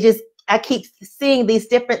 it just, I keep seeing these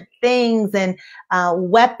different things and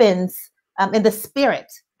weapons in the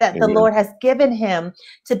spirit that the Amen. Lord has given him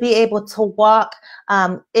to be able to walk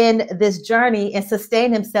in this journey and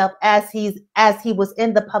sustain himself as he was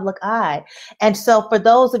in the public eye. And so for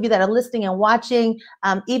those of you that are listening and watching,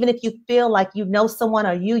 even if you feel like you know someone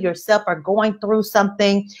or you yourself are going through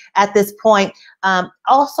something at this point,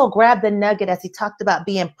 also grab the nugget as he talked about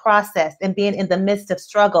being processed and being in the midst of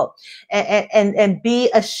struggle, and be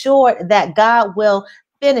assured that God will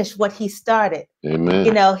finish what he started.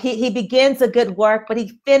 Amen. He begins a good work, but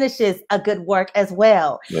he finishes a good work as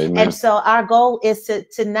well. And Amen. so our goal is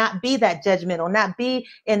to not be that judgmental, not be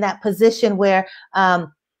in that position where,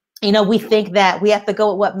 we think that we have to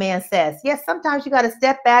go with what man says. Yes, sometimes you got to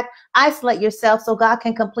step back, isolate yourself so God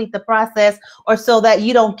can complete the process, or so that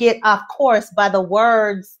you don't get off course by the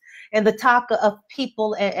words and the talk of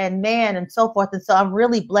people and man and so forth. And so I'm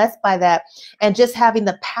really blessed by that. And just having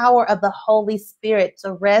the power of the Holy Spirit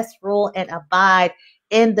to rest, rule, and abide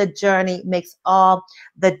in the journey makes all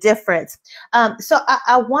the difference. So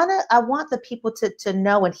I want the people to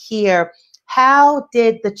know and hear, how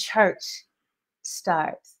did the church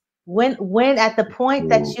start? When at the point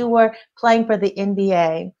that you were playing for the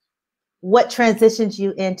NBA, what transitioned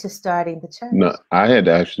you into starting the church? No, I had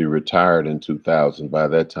actually retired in 2000. By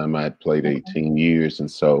that time, I had played Okay. 18 years.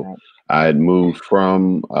 And so Right. I had moved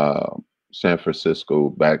from San Francisco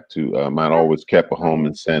back to, I'd always kept a home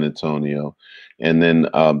in San Antonio. And then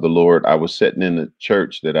the Lord, I was sitting in the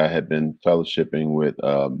church that I had been fellowshipping with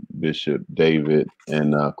Bishop David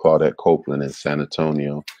and Claudette Copeland in San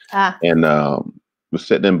Antonio. Ah, And was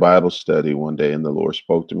sitting in Bible study one day, and the Lord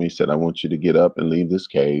spoke to me. He said, I want you to get up and leave this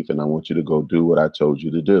cave, and I want you to go do what I told you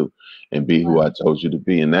to do and be who wow. I told you to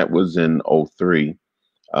be. And that was in '03.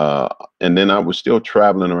 Uh, and then I was still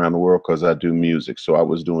traveling around the world because I do music. So I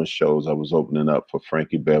was doing shows. I was opening up for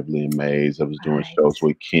Frankie Beverly and Mays. I was doing Right. shows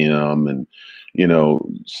with Kim and,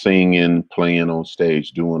 singing, playing on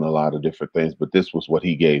stage, doing a lot of different things. But this was what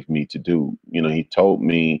he gave me to do. He told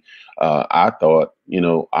me, I thought,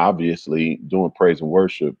 obviously doing praise and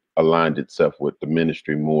worship aligned itself with the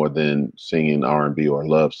ministry more than singing R&B or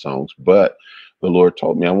love songs. But the Lord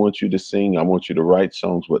told me, I want you to sing. I want you to write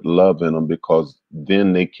songs with love in them, because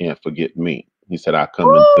then they can't forget me. He said, I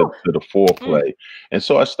come into Woo! to the foreplay. And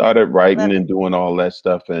so I started Love writing it. and doing all that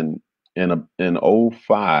stuff. And in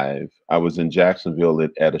 '05, I was in Jacksonville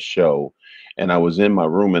at a show, and I was in my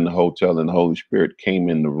room in the hotel, and the Holy Spirit came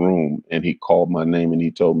in the room, and he called my name, and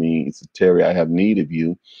he told me, he said, Terry, I have need of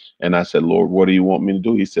you. And I said, Lord, what do you want me to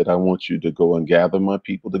do? He said, I want you to go and gather my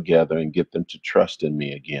people together and get them to trust in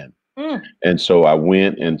me again. Mm. And so I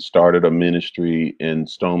went and started a ministry in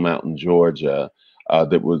Stone Mountain, Georgia,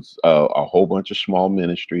 that was a whole bunch of small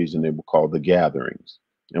ministries, and they were called the Gatherings.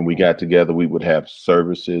 And we Okay. got together. We would have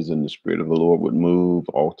services, and the Spirit of the Lord would move,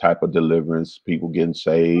 all type of deliverance, people getting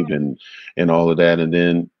saved, and all of that. And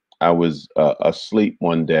then I was asleep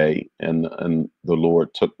one day, and the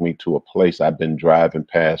Lord took me to a place I've been driving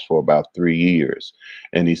past for about 3 years.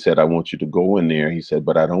 And he said, I want you to go in there. He said,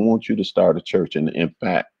 but I don't want you to start a church. And in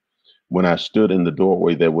fact, when I stood in the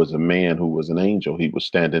doorway, there was a man who was an angel. He was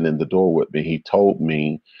standing in the door with me. He told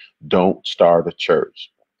me, don't start a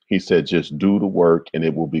church. He said, just do the work and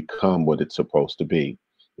it will become what it's supposed to be.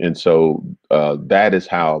 And so that is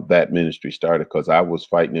how that ministry started, because I was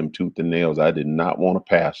fighting him tooth and nails. I did not want a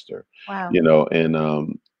pastor, Wow.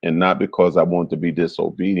 and not because I want to be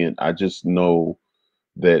disobedient. I just know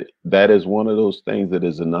that is one of those things that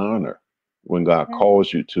is an honor when God Okay.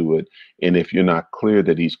 calls you to it. And if you're not clear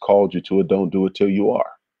that he's called you to it, don't do it till you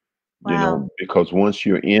are, Wow. because once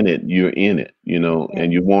you're in it, Yeah.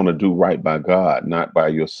 and you want to do right by God, not by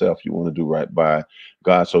yourself. You want to do right by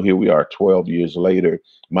God. So here we are 12 years later.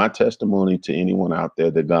 My testimony to anyone out there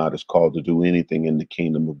that God is called to do anything in the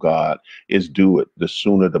kingdom of God is do it. The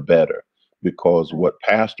sooner, the better. Because what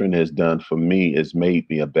pastoring has done for me is made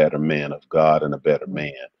me a better man of God and a better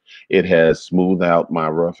man. It has smoothed out my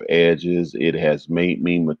rough edges. It has made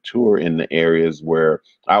me mature in the areas where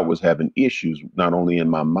I was having issues, not only in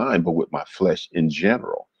my mind, but with my flesh in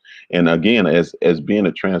general. And again, as being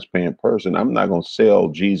a transparent person, I'm not going to sell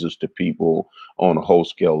Jesus to people on a whole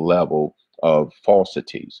scale level of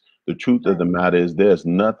falsities. The truth of Right. the matter is there's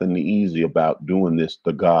nothing easy about doing this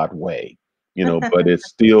the God way, but it's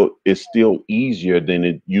still easier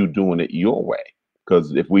than you doing it your way.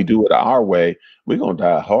 Because if we do it our way, we're gonna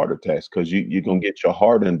die of heart attacks, because you're gonna get your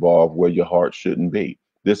heart involved where your heart shouldn't be.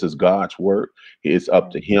 This is God's work. It's up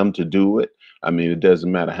Right. to him to do it. I mean, it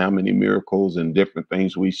doesn't matter how many miracles and different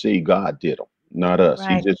things we see, God did them, not us.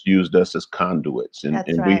 He Right. just used us as conduits. And, That's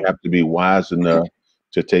and we right. have to be wise enough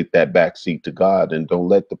to take that back seat to God, and don't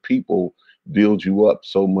let the people build you up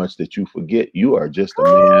so much that you forget you are just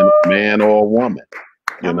a man or a woman,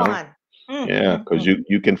 you Come know? on. Yeah, because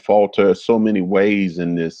you can falter so many ways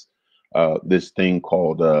in this thing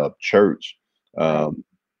called church. Right. Um,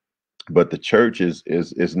 but the church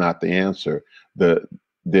is not the answer. The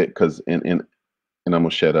because and I'm gonna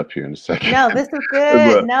shut up here in a second. No, this is good.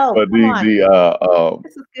 but No, but come on.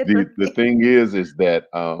 This is good for the me. thing is that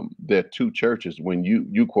there are two churches. When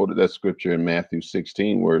you quoted that scripture in Matthew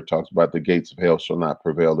 16, where it talks about the gates of hell shall not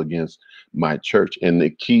prevail against my church, and the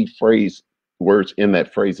key words in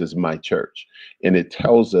that phrase is my church, and it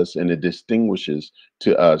tells us and it distinguishes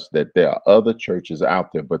to us that there are other churches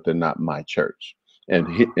out there, but they're not my church. And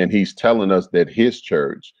he's telling us that his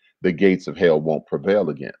church, the gates of hell won't prevail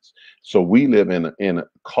against. So we live in a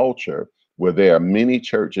culture where there are many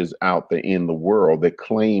churches out there in the world that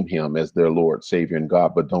claim him as their Lord, Savior, and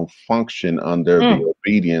God, but don't function under the Mm,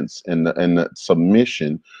 obedience and the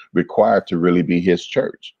submission required to really be his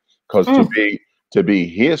church. Because to mm. be to be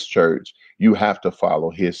his church, you have to follow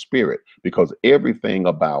his spirit, because everything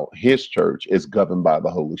about his church is governed by the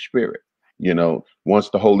Holy Spirit. You know, once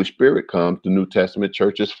the Holy Spirit comes, the New Testament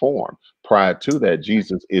church is formed. Prior to that,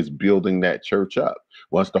 Jesus is building that church up.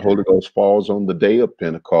 Once the Holy Ghost falls on the day of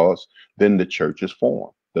Pentecost, then the church is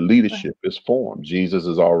formed. The leadership is formed. Jesus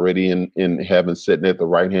is already in heaven, sitting at the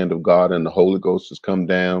right hand of God, and the Holy Ghost has come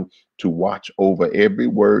down to watch over every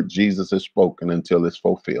word Jesus has spoken until it's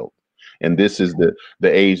fulfilled. And this is the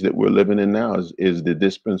age that we're living in now, is the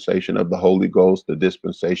dispensation of the Holy Ghost, the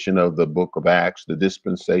dispensation of the book of Acts, the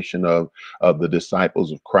dispensation of the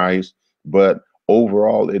disciples of Christ. But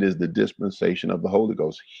overall, it is the dispensation of the Holy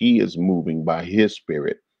Ghost. He is moving by his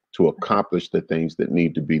spirit to accomplish the things that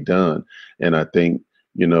need to be done. And I think,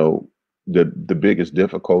 you know, the biggest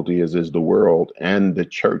difficulty is the world and the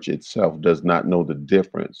church itself does not know the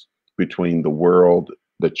difference between the world,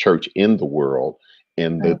 the church in the world,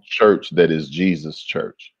 and the church that is Jesus'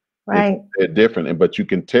 church. Right. They're different. But you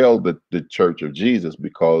can tell that the church of Jesus,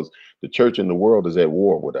 because the church in the world is at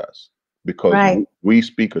war with us, because we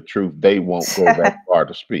speak a truth they won't go that far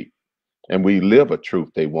to speak. And we live a truth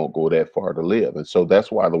they won't go that far to live. And so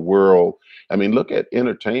that's why the world, I mean, look at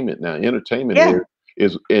entertainment now. Entertainment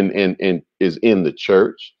is in the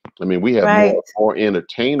church. I mean, we have more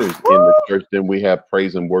entertainers in the church than we have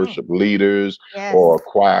praise and worship leaders or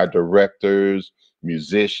choir directors,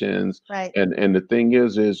 musicians. And the thing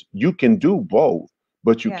is you can do both,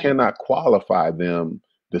 but you cannot qualify them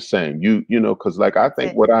the same. You know, because like I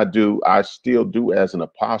think what I do, I still do as an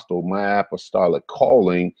apostle. My apostolic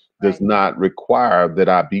calling does not require that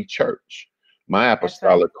I be church. My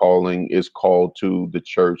apostolic calling is called to the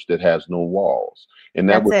church that has no walls. And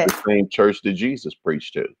that was the same church that Jesus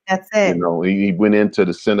preached to. That's it. You know, he went into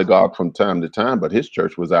the synagogue from time to time, but his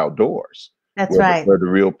church was outdoors. That's where the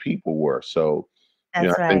real people were. So, you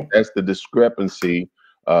know, I think that's the discrepancy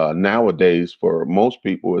nowadays for most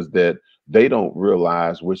people, is that they don't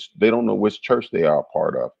realize they don't know which church they are a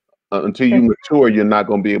part of. Until you mature, you're not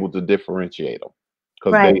going to be able to differentiate them,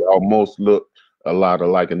 because they almost look a lot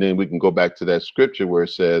alike. And then we can go back to that scripture where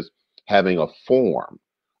it says having a form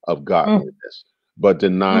of godliness, but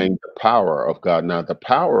denying the power of God. Now, the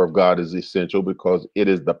power of God is essential, because it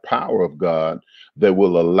is the power of God that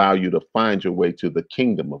will allow you to find your way to the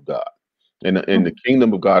kingdom of God. And the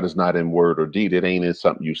kingdom of God is not in word or deed. It ain't in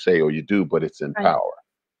something you say or you do, but it's in power.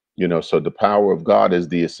 You know, so the power of God is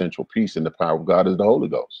the essential piece, and the power of God is the Holy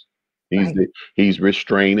Ghost. He's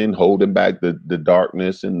restraining, holding back the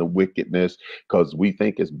darkness and the wickedness, because we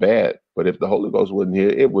think it's bad. But if the Holy Ghost wasn't here,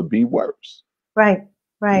 it would be worse. Right.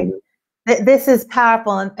 This is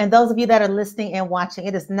powerful. And those of you that are listening and watching,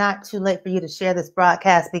 it is not too late for you to share this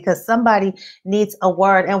broadcast, because somebody needs a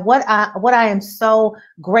word. And what I am so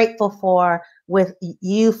grateful for with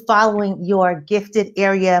you following your gifted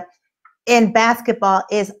area in basketball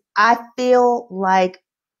is I feel like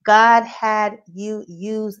God had you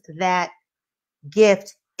use that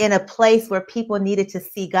gift in a place where people needed to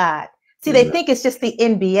see God. See, they think it's just the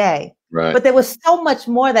NBA, but there was so much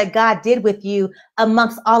more that God did with you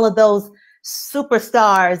amongst all of those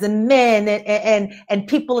superstars and men and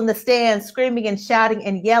people in the stands screaming and shouting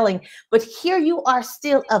and yelling. But here you are,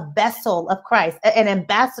 still a vessel of Christ, an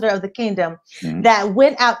ambassador of the kingdom that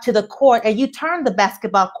went out to the court, and you turned the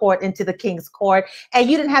basketball court into the king's court, and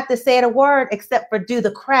you didn't have to say a word except for do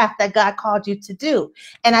the craft that God called you to do.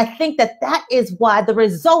 And I think that is why the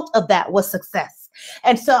result of that was success.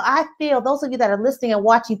 And so I feel those of you that are listening and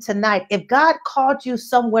watching tonight, if God called you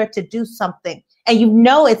somewhere to do something, and you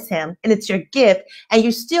know it's him and it's your gift, and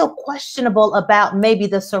you're still questionable about maybe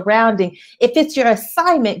the surrounding, if it's your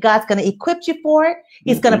assignment, God's going to equip you for it.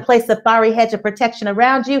 He's going to place a fiery hedge of protection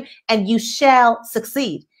around you, and you shall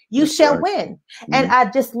succeed. You shall win. And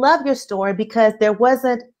I just love your story, because there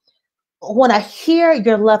wasn't, when I hear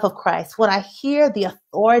your love of Christ, when I hear the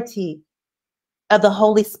authority of the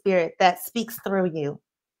Holy Spirit that speaks through you,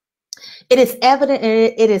 it is evident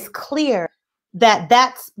and it is clear that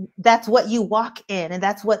that's what you walk in, and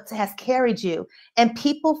that's what has carried you. And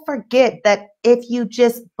people forget that if you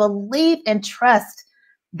just believe and trust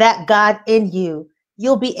that God in you,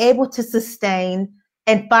 you'll be able to sustain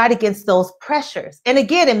and fight against those pressures. And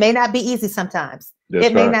again, it may not be easy sometimes.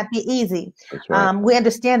 It may not be easy. We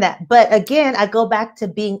understand that. But again, I go back to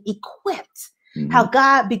being equipped. How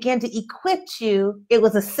God began to equip you. It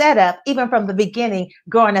was a setup, even from the beginning,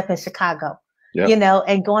 growing up in Chicago, you know,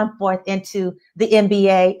 and going forth into the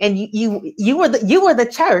NBA. And you were the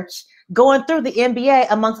church going through the NBA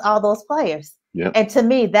amongst all those players. And to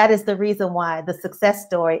me, that is the reason why the success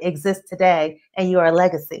story exists today, and you are a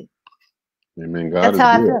legacy. Amen. God is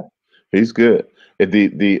good. He's good.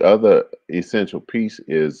 The other essential piece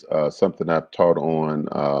is something I've taught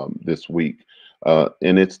on this week,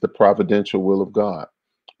 and it's the providential will of God.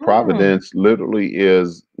 Mm, Providence literally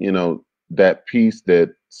is, that piece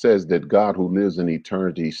that says that God who lives in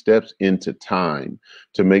eternity steps into time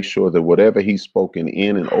to make sure that whatever he's spoken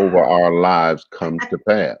in and over our lives comes to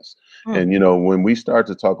pass. mm. And when we start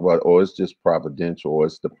to talk about, oh, it's just providential, or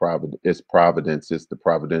it's providence, it's the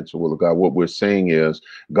providential will of God, what we're saying is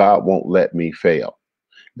God won't let me fail.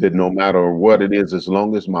 That no matter what it is, as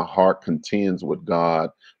long as my heart contends with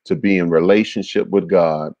God, to be in relationship with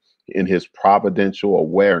God, in his providential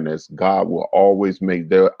awareness, God will always make,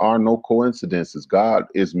 there are no coincidences. God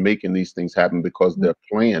is making these things happen because they're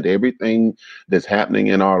planned. Everything that's happening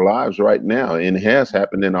in our lives right now and has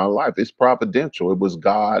happened in our life, it's providential. It was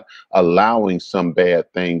God allowing some bad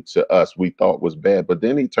thing to us we thought was bad, but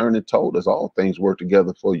then he turned and told us all things work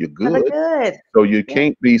together for your For the good. good. So you Yeah.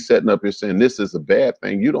 can't be setting up here saying this is a bad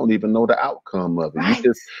thing. You don't even know the outcome of it. Right.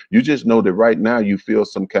 You just know that right now you feel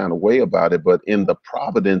some kind of way about it. But in the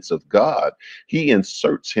providence of God, he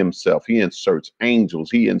inserts himself, he inserts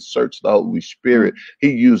angels, he inserts the Holy Spirit,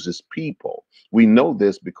 he uses people. We know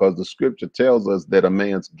this because the scripture tells us that a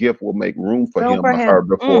man's gift will make room for Room him for or her him.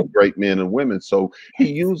 before great men and women. So he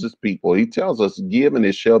Yes. uses people. He tells us, give and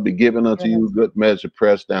it shall be given unto Goodness. you, good measure,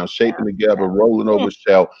 pressed down, shaken together, rolling Yeah. over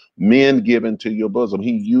shall men give into your bosom.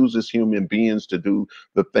 He uses human beings to do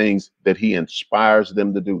the things that he inspires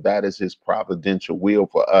them to do. That is his providential will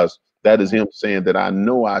for us. That is him saying that I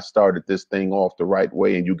know I started this thing off the right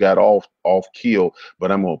way and you got off kill,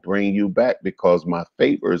 but I'm going to bring you back because my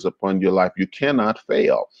favor is upon your life. You cannot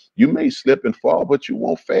fail. You may slip and fall, but you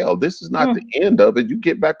won't fail. This is not the end of it. You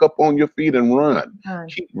get back up on your feet and run.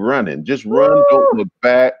 Keep running. Just run. Don't Woo! look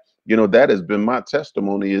back. That has been my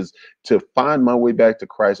testimony, is to find my way back to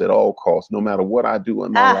Christ at all costs, no matter what I do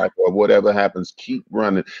in my Ah, life or whatever happens. Keep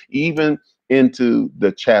running, even into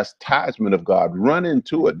the chastisement of God. Run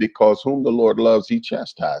into it, because whom the Lord loves, he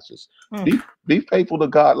chastises. Be faithful to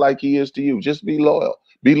God like he is to you. Just be loyal.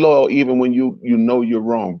 Be loyal even when you know you're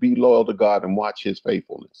wrong. Be loyal to God and watch his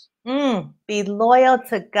faithfulness. Be loyal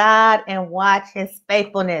to God and watch his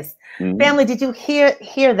faithfulness. Mhm. Family, did you hear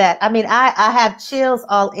that? I mean, I have chills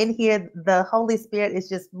all in here. The Holy Spirit is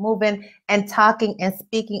just moving and talking and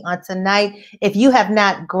speaking on tonight. If you have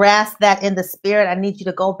not grasped that in the spirit, I need you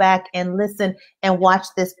to go back and listen and watch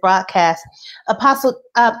this broadcast. Apostle,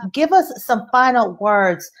 give us some final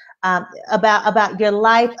words about your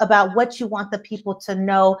life, about what you want the people to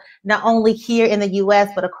know, not only here in the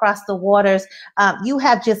U.S., but across the waters. You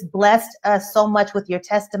have just blessed us so much with your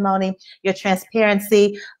testimony, your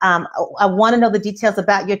transparency. I want to know the details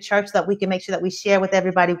about your church so that we can make sure that we share with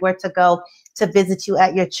everybody where to go to visit you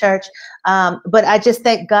at your church. But I just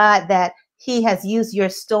thank God that he has used your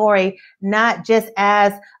story not just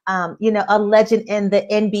as a legend in the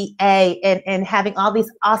NBA and having all these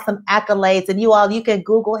awesome accolades. And you can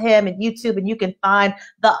Google him and YouTube, and you can find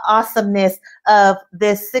the awesomeness of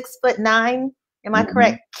this 6'9". Am I Mhm.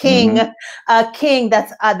 correct? King, Mhm. King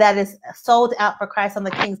that is sold out for Christ on the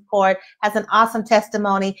King's Court, has an awesome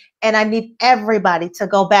testimony. And I need everybody to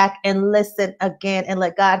go back and listen again and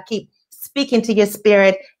let God keep speaking to your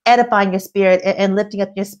spirit, edifying your spirit, and lifting up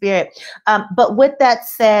your spirit. But with that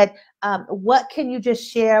said, what can you just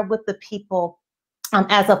share with the people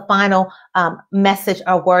as a final message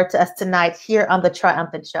or word to us tonight here on the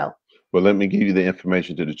Triumphant Show? Well, let me give you the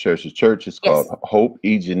information to the church. The church is called Yes. Hope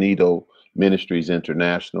Ejanito Ministries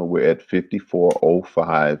International. We're at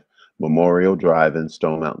 5405 Memorial Drive in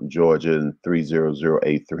Stone Mountain, Georgia, and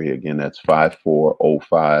 30083. Again, that's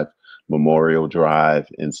 5405 Memorial Drive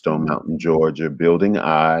in Stone Mountain, Georgia, Building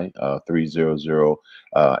I,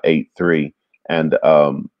 30083. And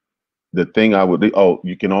the thing I would,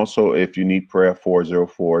 you can also, if you need prayer,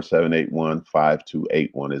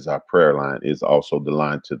 404-781-5281 is our prayer line, is also the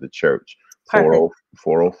line to the church. Perfect.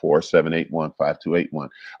 404-781-5281.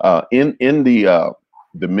 In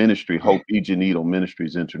the ministry, Hope Ejanito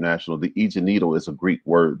Ministries International, the Ejanito is a Greek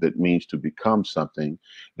word that means to become something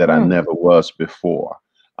that I never was before.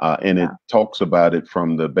 And it Wow. talks about it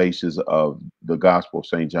from the basis of the Gospel of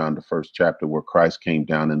St. John, the first chapter, where Christ came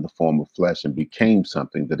down in the form of flesh and became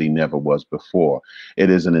something that he never was before. It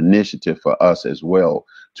is an initiative for us as well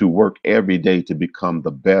to work every day to become the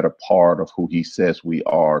better part of who he says we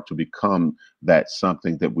are, to become that's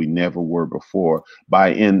something that we never were before by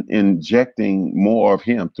injecting more of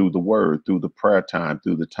him through the word, through the prayer time,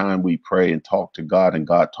 through the time we pray and talk to God and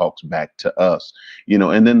God talks back to us,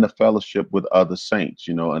 and then the fellowship with other saints,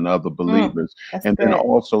 and other believers. And good. then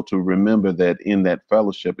also to remember that in that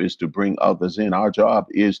fellowship is to bring others in. Our job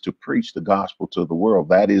is to preach the gospel to the world.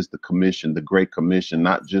 That is the commission, the Great Commission,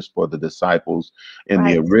 not just for the disciples in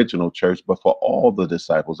the original church, but for all the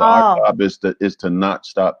disciples. Our job is to not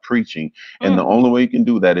stop preaching. And the only way you can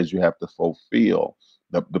do that is you have to fulfill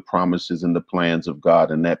the promises and the plans of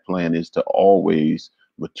God. And that plan is to always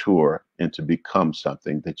mature and to become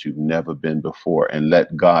something that you've never been before, and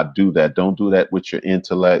let God do that. Don't do that with your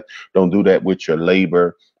intellect. Don't do that with your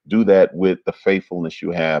labor. Do that with the faithfulness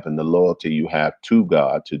you have and the loyalty you have to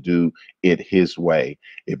God to do it his way.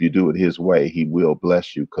 If you do it his way, he will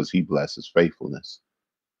bless you because he blesses faithfulness.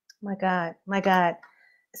 My God, my God.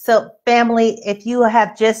 So family, if you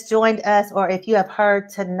have just joined us or if you have heard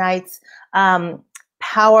tonight's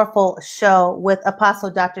powerful show with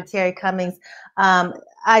Apostle Dr. Terry Cummings,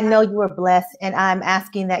 I know you were blessed, and I'm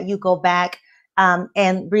asking that you go back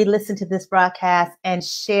and re-listen to this broadcast and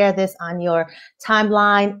share this on your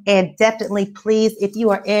timeline. And definitely, please, if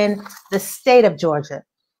you are in the state of Georgia,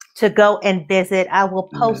 to go and visit. I will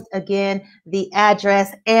post again the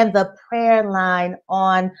address and the prayer line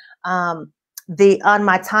on my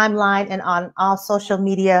timeline and on all social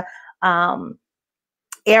media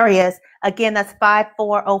areas. Again, that's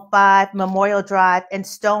 5405 Memorial Drive in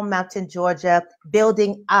Stone Mountain, Georgia,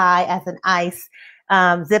 Building I as in ice.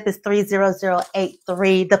 Zip is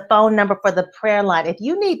 30083. The phone number for the prayer line. If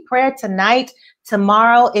you need prayer tonight,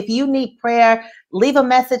 tomorrow, if you need prayer, leave a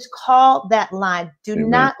message, call that line. Do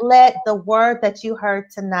not let the word that you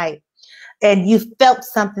heard tonight and you felt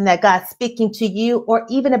something that God's speaking to you or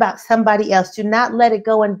even about somebody else, do not let it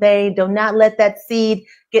go in vain. Do not let that seed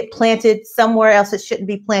get planted somewhere else it shouldn't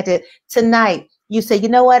be planted. Tonight, you say, you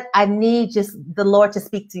know what? I need just the Lord to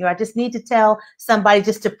speak to you. I just need to tell somebody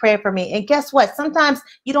just to pray for me. And guess what? Sometimes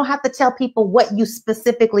you don't have to tell people what you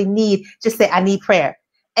specifically need. Just say, I need prayer.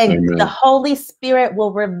 And the Holy Spirit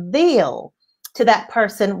will reveal to that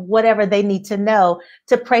person whatever they need to know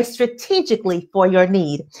to pray strategically for your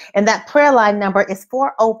need. And that prayer line number is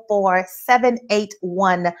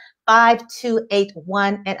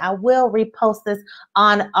 404-781-5281. And I will repost this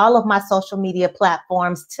on all of my social media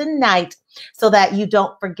platforms tonight so that you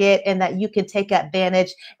don't forget and that you can take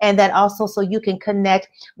advantage, and that also so you can connect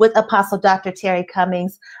with Apostle Dr. Terry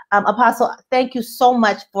Cummings. Apostle, thank you so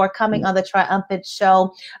much for coming on the Triumphant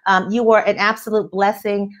Show. You were an absolute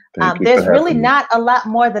blessing. There's really not a lot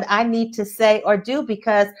more that I need to say or do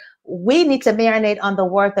because we need to marinate on the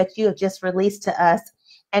word that you have just released to us.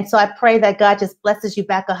 And so I pray that God just blesses you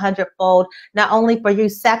back 100-fold, not only for you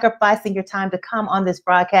sacrificing your time to come on this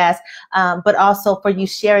broadcast, but also for you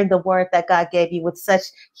sharing the word that God gave you with such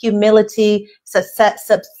humility, such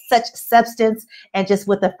substance, and just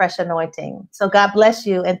with a fresh anointing. So God bless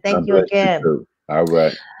you, and thank you again. All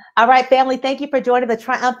right. All right, family, thank you for joining the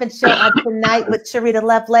Triumphant Show on tonight with Sherida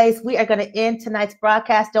Lovelace. We are going to end tonight's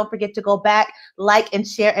broadcast. Don't forget to go back, like, and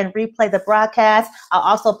share, and replay the broadcast. I'll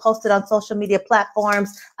also post it on social media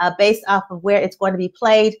platforms based off of where it's going to be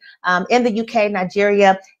played in the UK,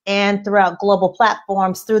 Nigeria, and throughout global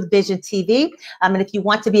platforms through the Vision TV. And if you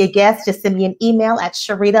want to be a guest, just send me an email at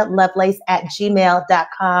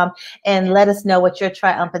sheridalovelace@gmail.com and let us know what your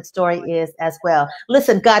triumphant story is as well.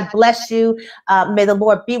 Listen, God bless you. May the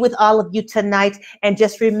Lord be with all of you tonight. And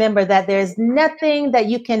just remember that there's nothing that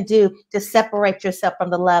you can do to separate yourself from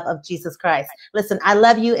the love of Jesus Christ. Listen, I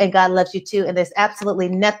love you and God loves you too. And there's absolutely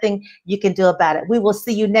nothing you can do about it. We will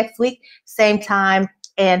see you next week, same time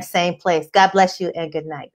and same place. God bless you and good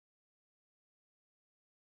night.